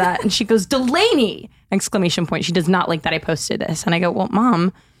responds to that and she goes, Delaney! ! She does not like that I posted this. And I go, well,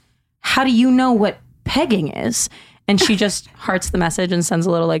 Mom, how do you know what pegging is? And she just hearts the message and sends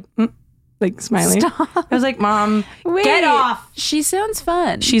a little like smiley. Stop. I was like, Mom, get off. She sounds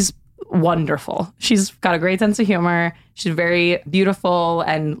fun. She's wonderful. She's got a great sense of humor. She's very beautiful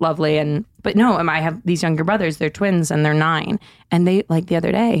and lovely. But no, I have these younger brothers. They're twins and they're 9. And they, like the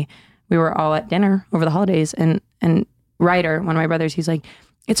other day, we were all at dinner over the holidays and Ryder, one of my brothers, he's like,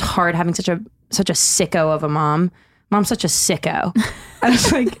 it's hard having such a sicko of a mom. Mom's such a sicko. I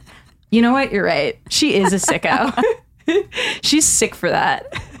was like, you know what? You're right. She is a sicko. She's sick for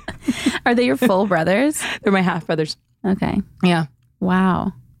that. Are they your full brothers? They're my half brothers. Okay. Yeah.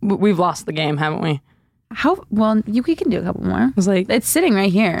 Wow. We've lost the game, haven't we? How? Well, we can do a couple more. It's like, it's sitting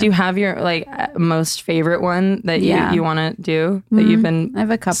right here. Do you have your like most favorite one that you want to do that you've been I have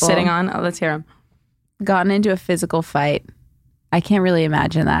a couple sitting on? Oh, let's hear them. Gotten into a physical fight. I can't really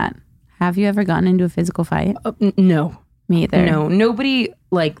imagine that. Have you ever gotten into a physical fight? No. Me either. No. Nobody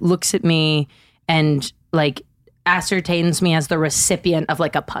like looks at me and like ascertains me as the recipient of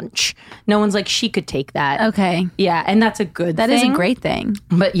like a punch. No one's like, she could take that. Okay. Yeah. And that's a good thing. That is a great thing.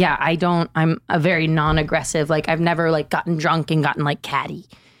 But yeah, I'm a very non-aggressive. Like I've never like gotten drunk and gotten like catty.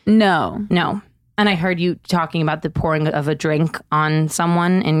 No. And I heard you talking about the pouring of a drink on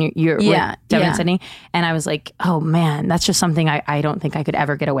someone and you're with Devin and Sydney. And I was like, oh man, that's just something I don't think I could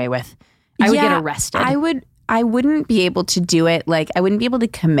ever get away with. I would get arrested. I wouldn't be able to do it. Like I wouldn't be able to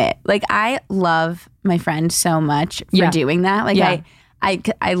commit. Like I love my friend so much for doing that. Like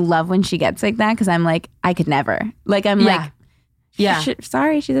I love when she gets like that because I'm like, I could never. Like I'm like,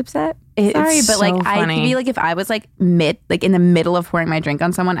 sorry, she's upset. Sorry, but like so I feel like if I was like in the middle of pouring my drink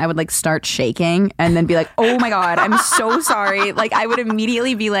on someone, I would like start shaking and then be like, oh my God, I'm so sorry. Like I would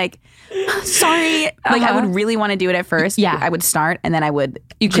immediately be like, sorry. Like I would really want to do it at first. Yeah. I would start and then I would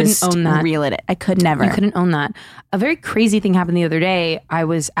couldn't own that. reel it. I could never. You couldn't own that. A very crazy thing happened the other day. I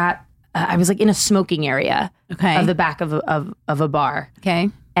was like in a smoking area of the back of a bar. Okay.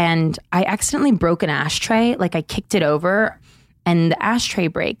 And I accidentally broke an ashtray. Like I kicked it over and the ashtray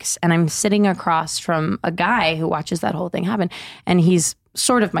breaks and I'm sitting across from a guy who watches that whole thing happen. And he's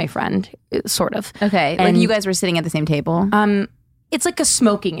sort of my friend, sort of. Okay. And like you guys were sitting at the same table? It's like a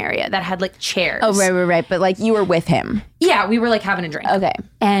smoking area that had like chairs. Oh, right. But like you were with him. Yeah, we were like having a drink. Okay.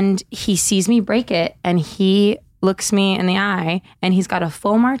 And he sees me break it and he looks me in the eye and he's got a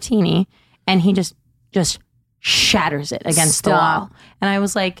full martini and he just shatters it against the wall. And I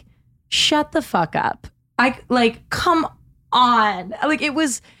was like, shut the fuck up. Come on. Like it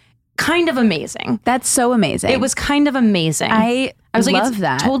was kind of amazing. That's so amazing. It was kind of amazing. I was like, love it's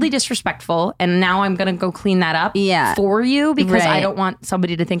that. Totally disrespectful. And now I'm going to go clean that up for you because I don't want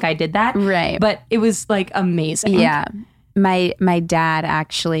somebody to think I did that. Right. But it was like amazing. Yeah. My dad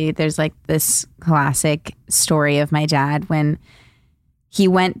actually, there's like this classic story of my dad when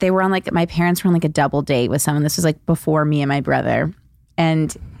they were on like, my parents were on like a double date with someone. This was like before me and my brother.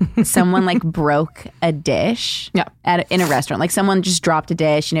 And someone like broke a dish in a restaurant. Like someone just dropped a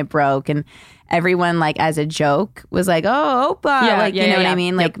dish and it broke. And everyone like as a joke was like, oh, Opa. You know what I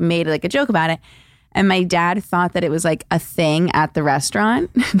mean? Like made like a joke about it. And my dad thought that it was like a thing at the restaurant.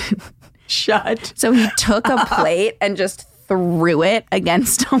 Shut. So he took a plate and just threw it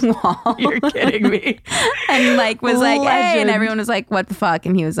against a wall. You're kidding me. And like was like, hey, and everyone was like, what the fuck?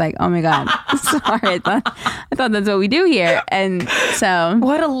 And he was like, oh my God, sorry. I thought that's what we do here. And so.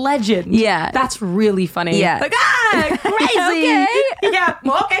 What a legend. Yeah. That's really funny. Yeah. Like, crazy. Okay. Yeah,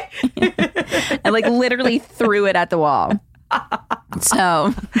 well, okay. I like literally threw it at the wall.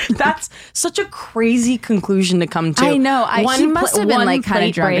 So that's such a crazy conclusion to come to. I know. He must have been like kind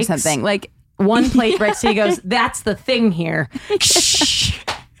of drunk or something. Like one plate right, so he goes, that's the thing here.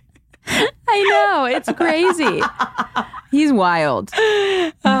 I know, it's crazy. He's wild.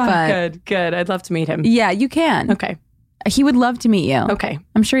 Good. I'd love to meet him. Yeah, you can. Okay. He would love to meet you. Okay.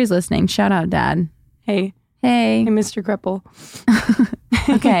 I'm sure he's listening. Shout out, Dad. Hey, Mr. Cripple.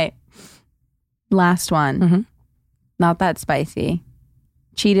 Okay. Last one. Mm-hmm. Not that spicy.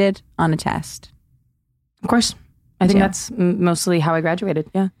 Cheated on a test. Of course. I think that's mostly how I graduated.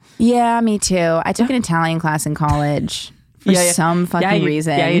 Yeah. Yeah, me too. I took an Italian class in college for some fucking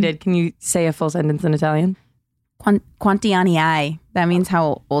reason. Yeah, you did. Can you say a full sentence in Italian? Quanti anni hai? That means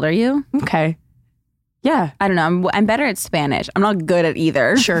how old are you? Okay. Yeah. I don't know. I'm better at Spanish. I'm not good at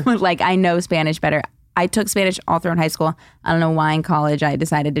either. Sure. Like, I know Spanish better. I took Spanish all through in high school. I don't know why in college I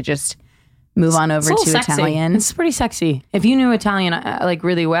decided to just move on over to sexy. Italian. It's pretty sexy. If you knew Italian like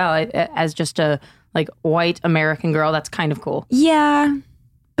really well as just a like white American girl, that's kind of cool. Yeah,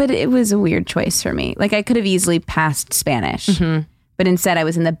 but it was a weird choice for me. Like, I could have easily passed Spanish. Mm-hmm. But instead, I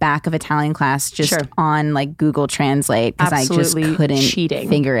was in the back of Italian class just on like Google Translate because I just couldn't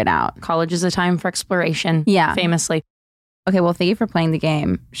figure it out. College is a time for exploration. Yeah, famously. Okay, well, thank you for playing the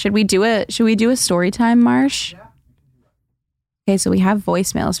game. Should we do a story time, Marsh? Yeah. Okay, so we have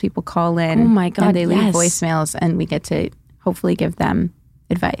voicemails. People call in. Oh my God, and they leave voicemails, and we get to hopefully give them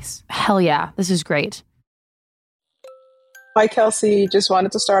advice. Hell yeah, this is great. Hi, Kelsey. Just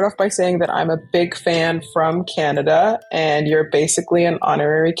wanted to start off by saying that I'm a big fan from Canada, and you're basically an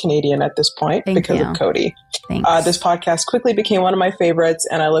honorary Canadian at this point because of Cody. Thanks. This podcast quickly became one of my favorites,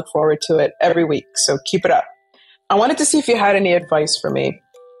 and I look forward to it every week, so keep it up. I wanted to see if you had any advice for me.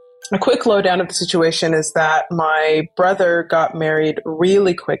 A quick lowdown of the situation is that my brother got married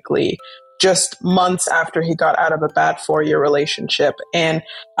really quickly, just months after he got out of a bad 4-year relationship. And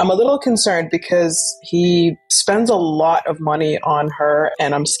I'm a little concerned because he spends a lot of money on her,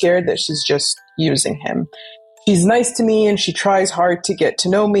 and I'm scared that she's just using him. She's nice to me and she tries hard to get to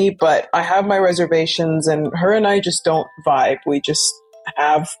know me, but I have my reservations, and her and I just don't vibe. We just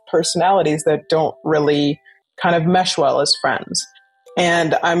have personalities that don't really kind of mesh well as friends.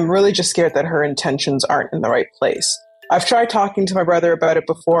 And I'm really just scared that her intentions aren't in the right place. I've tried talking to my brother about it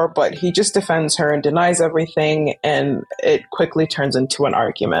before, but he just defends her and denies everything, and it quickly turns into an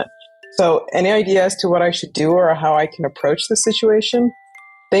argument. So any idea as to what I should do or how I can approach the situation?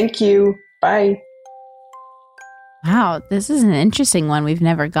 Thank you. Bye. Wow, this is an interesting one. We've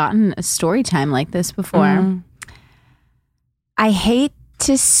never gotten a story time like this before. Mm. I hate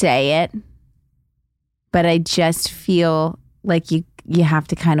to say it, but I just feel like you have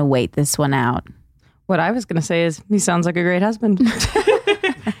to kind of wait this one out. What I was going to say is he sounds like a great husband.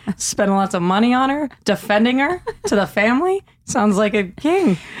 Spending lots of money on her, defending her to the family. Sounds like a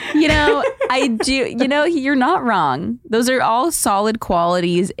king. You know, I do. You know, you're not wrong. Those are all solid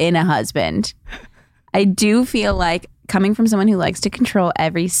qualities in a husband. I do feel like, coming from someone who likes to control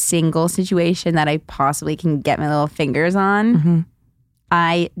every single situation that I possibly can get my little fingers on, mm-hmm.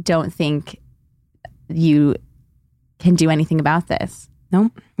 I don't think you can do anything about this.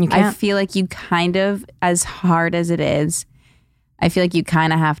 Nope, you can't. I feel like you kind of, as hard as it is, I feel like you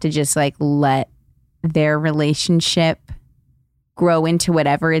kind of have to just like let their relationship grow into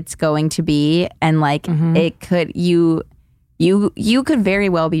whatever it's going to be. And like mm-hmm. it could, you could very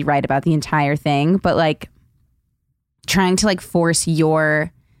well be right about the entire thing, but like trying to like force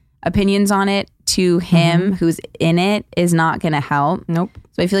your opinions on it to him mm-hmm. who's in it is not going to help. Nope.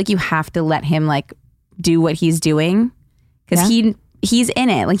 So I feel like you have to let him like do what he's doing, because he's in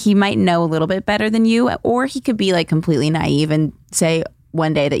it. Like, he might know a little bit better than you, or he could be like completely naive and say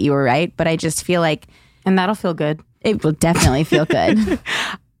one day that you were right. But I just feel like, and that'll feel good. It will definitely feel good.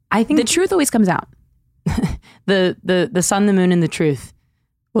 I think the truth always comes out. The sun, the moon, and the truth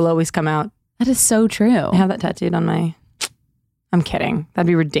will always come out. That is so true. I have that tattooed on my. I'm kidding. That'd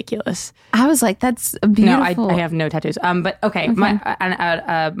be ridiculous. I was like, that's beautiful. No, I have no tattoos. But okay.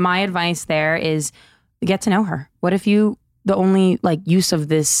 My advice there is get to know her. What if the only like use of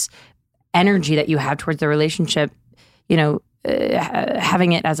this energy that you have towards the relationship,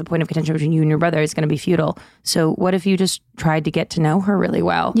 having it as a point of contention between you and your brother is going to be futile. So what if you just tried to get to know her really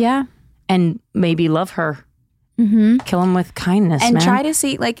well? Yeah. And maybe love her. Mm-hmm. Kill him with kindness, and man. Try to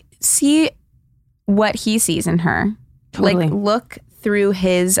see what he sees in her. Totally. Like, look through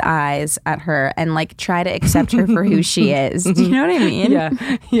his eyes at her and like try to accept her for who she is. Do you know what I mean?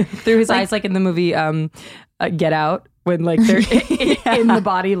 Yeah. Through his eyes, like in the movie Get Out, when like they're in the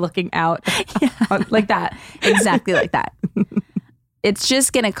body looking out. Like that. Exactly like that. It's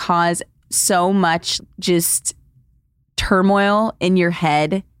just going to cause so much just turmoil in your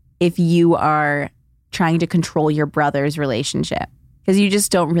head if you are trying to control your brother's relationship. because you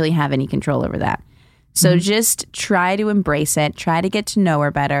just don't really have any control over that. So just try to embrace it. Try to get to know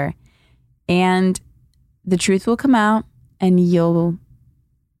her better. And the truth will come out and you'll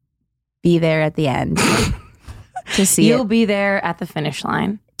be there at the end to see You'll be there at the finish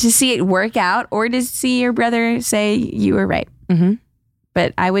line. To see it work out or to see your brother say you were right.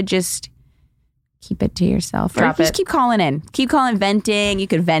 But I would just keep it to yourself. Or just keep calling in. Keep calling, venting. You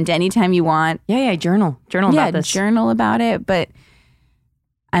could vent anytime you want. Yeah, journal. Journal about this. Journal about it. But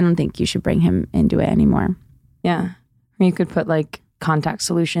I don't think you should bring him into it anymore. Yeah. You could put like contact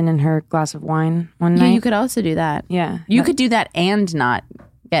solution in her glass of wine one night. You could also do that. Yeah. You could do that and not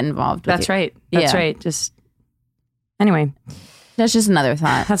get involved with That's right. That's right. Just anyway. That's just another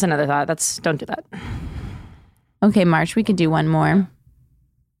thought. That's another thought. Don't do that. Okay, March, we could do one more.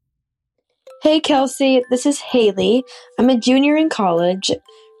 Hey, Kelsey. This is Haley. I'm a junior in college.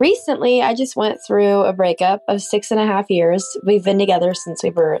 Recently, I just went through a breakup of 6.5 years. We've been together since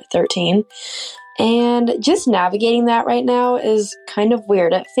we were 13. And just navigating that right now is kind of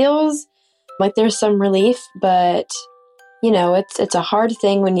weird. It feels like there's some relief, but, you know, it's a hard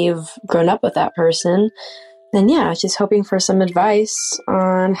thing when you've grown up with that person. And yeah, just hoping for some advice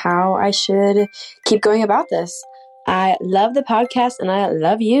on how I should keep going about this. I love the podcast and I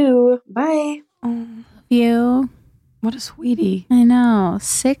love you. Bye. Love you. What a sweetie. I know.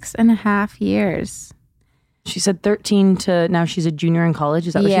 6.5 years. She said 13 to now she's a junior in college.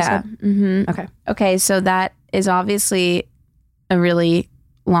 Is that what she said? Mm-hmm. Okay. So that is obviously a really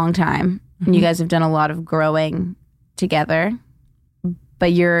long time. And you guys have done a lot of growing together.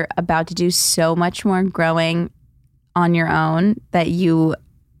 But you're about to do so much more growing on your own that you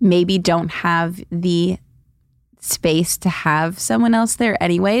maybe don't have the space to have someone else there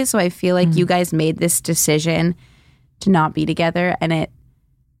anyway. So I feel like you guys made this decision to not be together, and it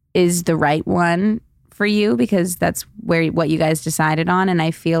is the right one for you because that's what you guys decided on. And I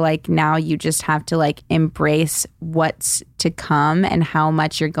feel like now you just have to like embrace what's to come and how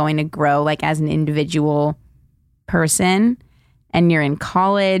much you're going to grow like as an individual person. And you're in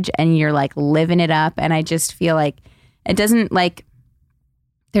college and you're like living it up. And I just feel like it doesn't like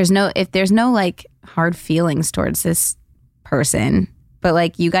there's no like hard feelings towards this person, but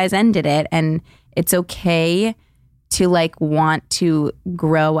like you guys ended it and it's okay to like want to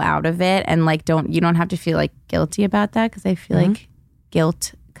grow out of it. And like you don't have to feel like guilty about that because I feel like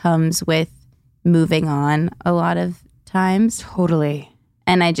guilt comes with moving on a lot of times. Totally.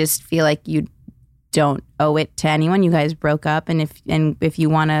 And I just feel like you don't owe it to anyone. You guys broke up, and if you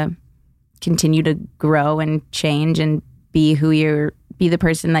want to continue to grow and change and be the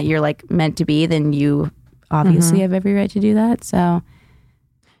person that you're like meant to be, then you obviously have every right to do that. So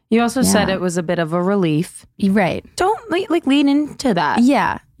you also said it was a bit of a relief, right? Don't like lean into that.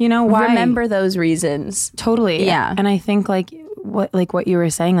 Yeah, you know why? Remember those reasons. Totally. Yeah, and I think like what you were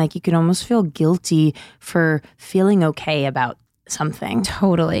saying, like you can almost feel guilty for feeling okay about something.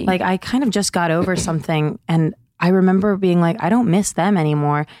 Totally. Like I kind of just got over something and I remember being like, I don't miss them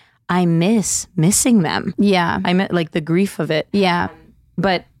anymore. I miss missing them. Yeah. I meant like the grief of it. Yeah.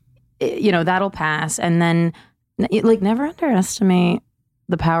 But you know, that'll pass. And then like never underestimate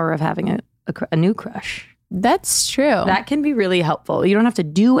the power of having a new crush. That's true. That can be really helpful. You don't have to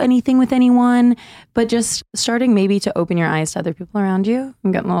do anything with anyone, but just starting maybe to open your eyes to other people around you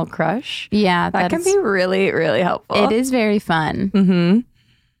and get a little crush. Yeah. That can be really, really helpful. It is very fun. Mm-hmm.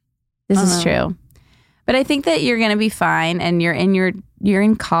 This is true. But I think that you're going to be fine and you're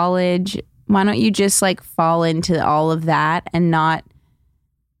in college. Why don't you just like fall into all of that and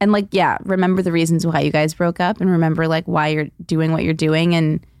remember the reasons why you guys broke up and remember like why you're doing what you're doing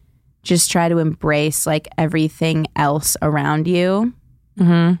and just try to embrace like everything else around you,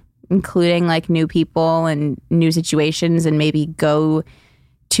 including like new people and new situations, and maybe go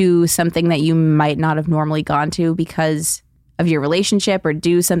to something that you might not have normally gone to because of your relationship, or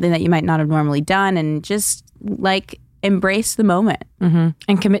do something that you might not have normally done, and just like embrace the moment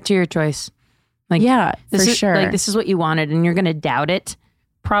and commit to your choice. Like, yeah, for sure. Like this is what you wanted, and you're going to doubt it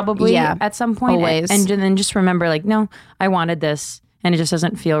probably at some point. Always. And then just remember like, no, I wanted this. And it just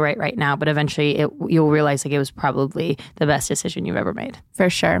doesn't feel right now. But eventually you'll realize like it was probably the best decision you've ever made. For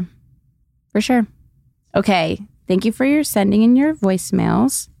sure. For sure. Okay. Thank you for your sending in your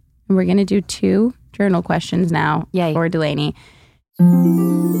voicemails. And we're going to do 2 journal questions now. Yay. For Delaney.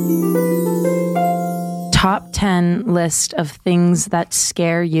 Top 10 list of things that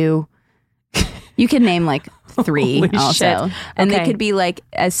scare you. You can name like 3 also. Shit. And they could be like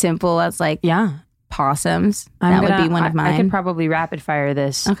as simple as like possums. That would be one of mine. I could probably rapid fire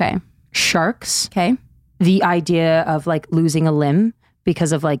this. Okay. Sharks. Okay. The idea of like losing a limb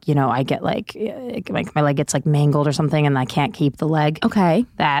because of like, I get like my leg gets like mangled or something and I can't keep the leg. Okay.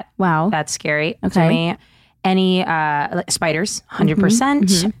 That's scary to me. Any like spiders,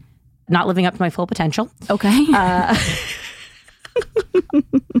 100%. Not living up to my full potential. Okay.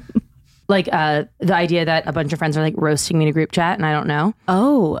 Like the idea that a bunch of friends are like roasting me in a group chat and I don't know.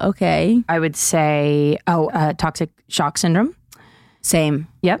 Oh, okay. I would say, toxic shock syndrome. Same.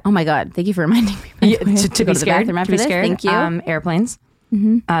 Yep. Oh my God. Thank you for reminding me. To go be to the scared. bathroom after to be this. scared. Thank you. Airplanes.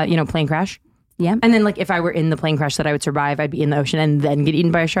 Plane crash. Yeah. And then like if I were in the plane crash that I would survive, I'd be in the ocean and then get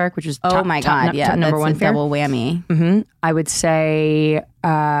eaten by a shark, which is my God. Yeah. number one fear. Double whammy. I would say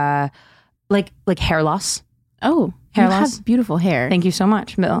like hair loss. Oh, hair you loss. have beautiful hair. Thank you so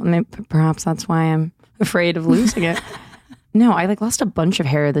much, Bill. Perhaps that's why I'm afraid of losing it. No, I like lost a bunch of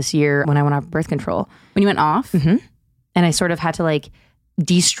hair this year when I went off birth control. When you went off? And I sort of had to like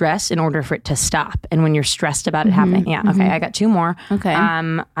de-stress in order for it to stop. And when you're stressed about it happening. Yeah. Okay. I got two more. Okay.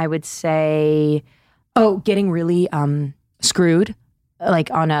 I would say, getting really like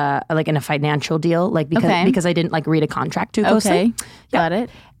in a financial deal, like because I didn't like read a contract too closely. Okay. Got it.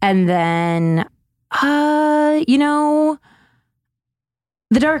 And then, the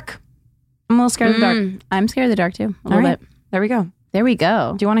dark. I'm a little scared of the dark. I'm scared of the dark too. A little bit. There we go. There we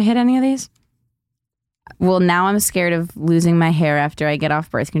go. Do you want to hit any of these? Well, now I'm scared of losing my hair after I get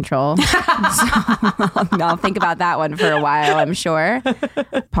off birth control. So I'll think about that one for a while, I'm sure.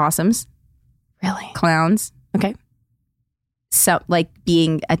 Possums. Really? Clowns. Okay. So, like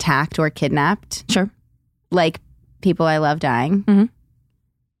being attacked or kidnapped. Sure. Like people I love dying. Mm-hmm.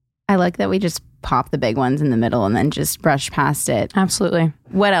 I like that we just pop the big ones in the middle and then just brush past it. Absolutely.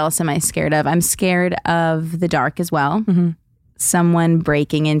 What else am I scared of? I'm scared of the dark as well. Mm-hmm. Someone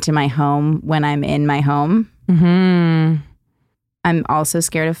breaking into my home when I'm in my home. Mm-hmm. I'm also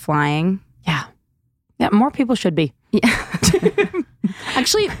scared of flying. Yeah. Yeah, more people should be. Yeah.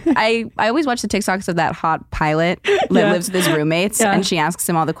 Actually, I always watch the TikToks of that hot pilot that lives with his roommates, and she asks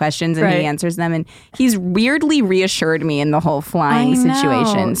him all the questions and he answers them, and he's weirdly reassured me in the whole flying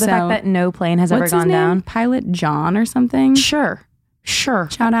situation. The fact that no plane has ever gone down. Pilot John or something? Sure.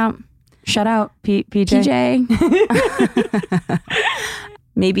 Shout out, PJ.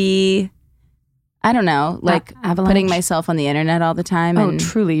 Maybe, I don't know, like putting myself on the internet all the time. Oh,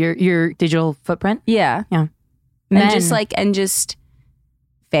 truly, your digital footprint? Yeah. Yeah. And just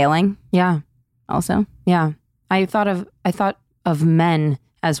failing. Yeah. Also. Yeah. I thought of men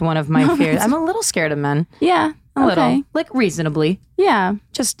as one of my fears. I'm a little scared of men. Yeah. A little. Like reasonably. Yeah.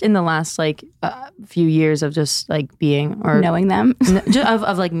 Just in the last like few years of just like being or knowing them.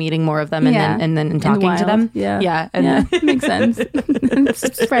 of like meeting more of them and then talking to them. Yeah. Yeah. And makes sense.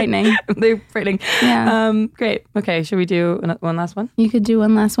 It's frightening. They're frightening. Yeah. Great. Okay. Should we do one last one? You could do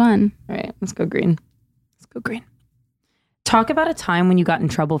one last one. All right. Let's go green. Talk about a time when you got in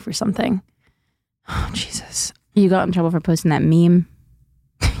trouble for something. Oh, Jesus. You got in trouble for posting that meme.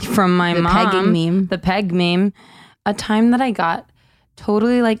 From my mom. The pegging meme. The peg meme. A time that I got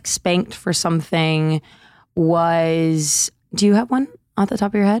totally like spanked for something was... Do you have one off the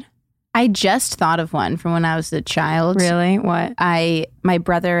top of your head? I just thought of one from when I was a child. Really? What? My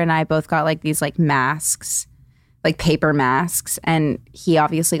brother and I both got like these like masks, like paper masks, and he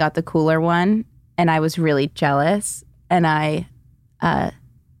obviously got the cooler one, and I was really jealous. And I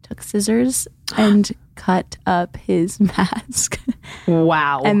took scissors and cut up his mask.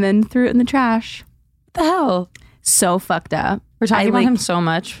 Wow. And then threw it in the trash. What the hell? So fucked up. We're talking about him so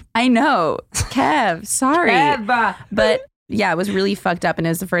much. I know. Kev, sorry. Kev. But yeah, it was really fucked up. And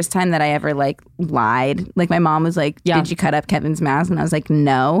it was the first time that I ever like lied. Like my mom was like, did you cut up Kevin's mask? And I was like,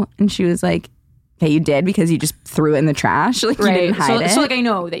 no. And she was like, okay, you did because you just threw it in the trash. Like you didn't hide it. So like I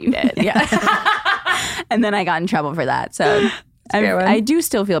know that you did. Yeah. And then I got in trouble for that. So I do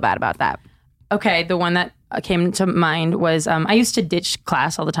still feel bad about that. Okay, the one that came to mind was I used to ditch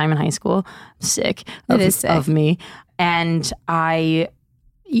class all the time in high school. Sick. It is sick. Of me. And I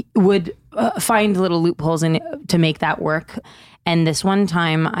would find little loopholes to make that work. And this one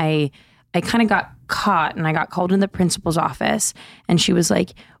time I kind of got caught and I got called in the principal's office. And she was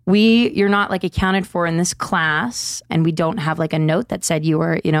like, you're not like accounted for in this class, and we don't have like a note that said you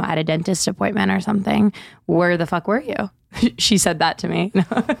were, at a dentist appointment or something. Where the fuck were you? She said that to me.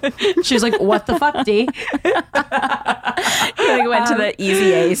 She was like, what the fuck, D? You like went to the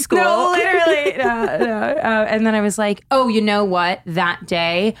Easy A school. No, literally. No. And then I was like, oh, you know what? That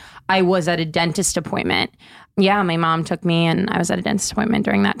day I was at a dentist appointment. Yeah, my mom took me and I was at a dentist appointment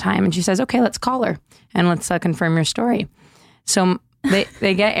during that time. And she says, okay, let's call her and let's confirm your story. So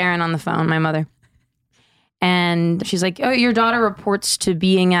they get Erin on the phone, my mother. And she's like, oh, your daughter reports to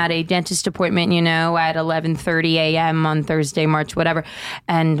being at a dentist appointment, at 11:30 a.m. on Thursday, March, whatever.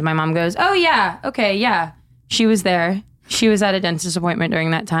 And my mom goes, oh, yeah. Okay, yeah. She was there. She was at a dentist appointment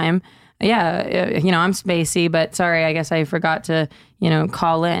during that time. Yeah, I'm spacey, but sorry, I guess I forgot to,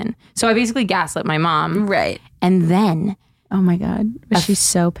 call in. So I basically gaslit my mom. Right. And then... Oh my God. She's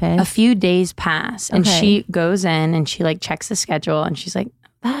so pissed. A few days pass and she goes in and she checks the schedule and she's like,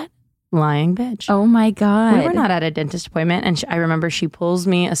 that lying bitch. Oh my God. We were not at a dentist appointment. And I remember she pulls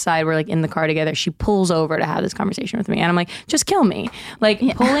me aside. We're in the car together. She pulls over to have this conversation with me. And I'm like, just kill me.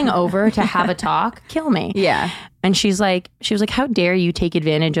 Pulling over to have a talk, kill me. Yeah. And she was like, how dare you take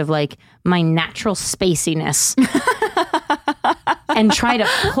advantage of my natural spaciness and try to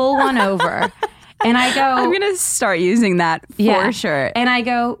pull one over. And I go, I'm going to start using that for sure. And I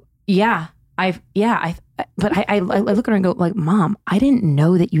go, but I look at her and go, Mom, I didn't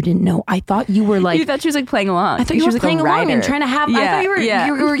know that you didn't know. I thought you were you thought she was playing along. I thought you were playing along and trying to have, I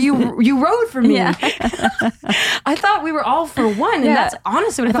thought you rode for me. Yeah. I thought we were all for one. And that's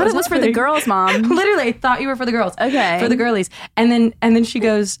honestly what I thought it was for the girls, Mom. Literally, I thought you were for the girls. Okay. For the girlies. And then she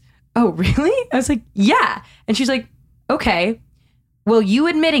goes, oh, really? I was like, yeah. And she's like, okay. Well, you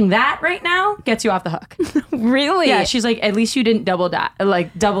admitting that right now gets you off the hook. Really? Yeah. She's like, at least you didn't double down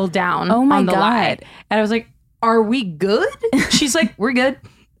oh my on the God. lie. And I was like, are we good? She's like, we're good.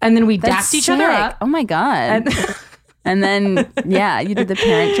 And then we dapped each other up. Oh my God. And then, you did the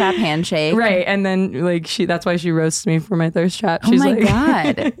Parent Trap handshake. Right. And then that's why she roasts me for my thirst trap. She's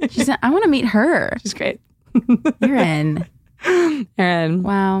God. She said, I want to meet her. She's great. You're in.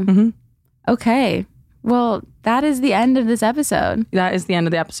 Wow. Mm-hmm. Okay. Well, that is the end of this episode. That is the end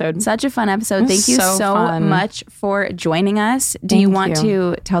of the episode. Such a fun episode. Thank you so much for joining us. Do you want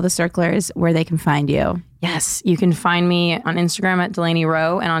to tell the circlers where they can find you? Yes. You can find me on Instagram at Delaney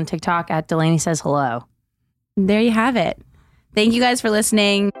Rowe and on TikTok at Delaney Says Hello. There you have it. Thank you guys for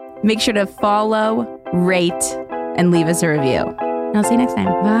listening. Make sure to follow, rate, and leave us a review. And I'll see you next time.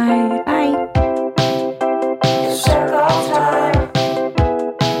 Bye. Bye.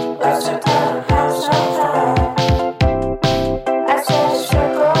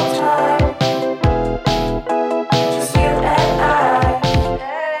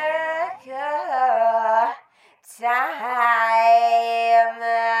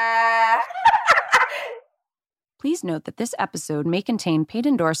 Please note that this episode may contain paid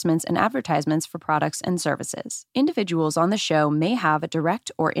endorsements and advertisements for products and services. Individuals on the show may have a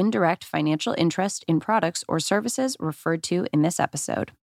direct or indirect financial interest in products or services referred to in this episode.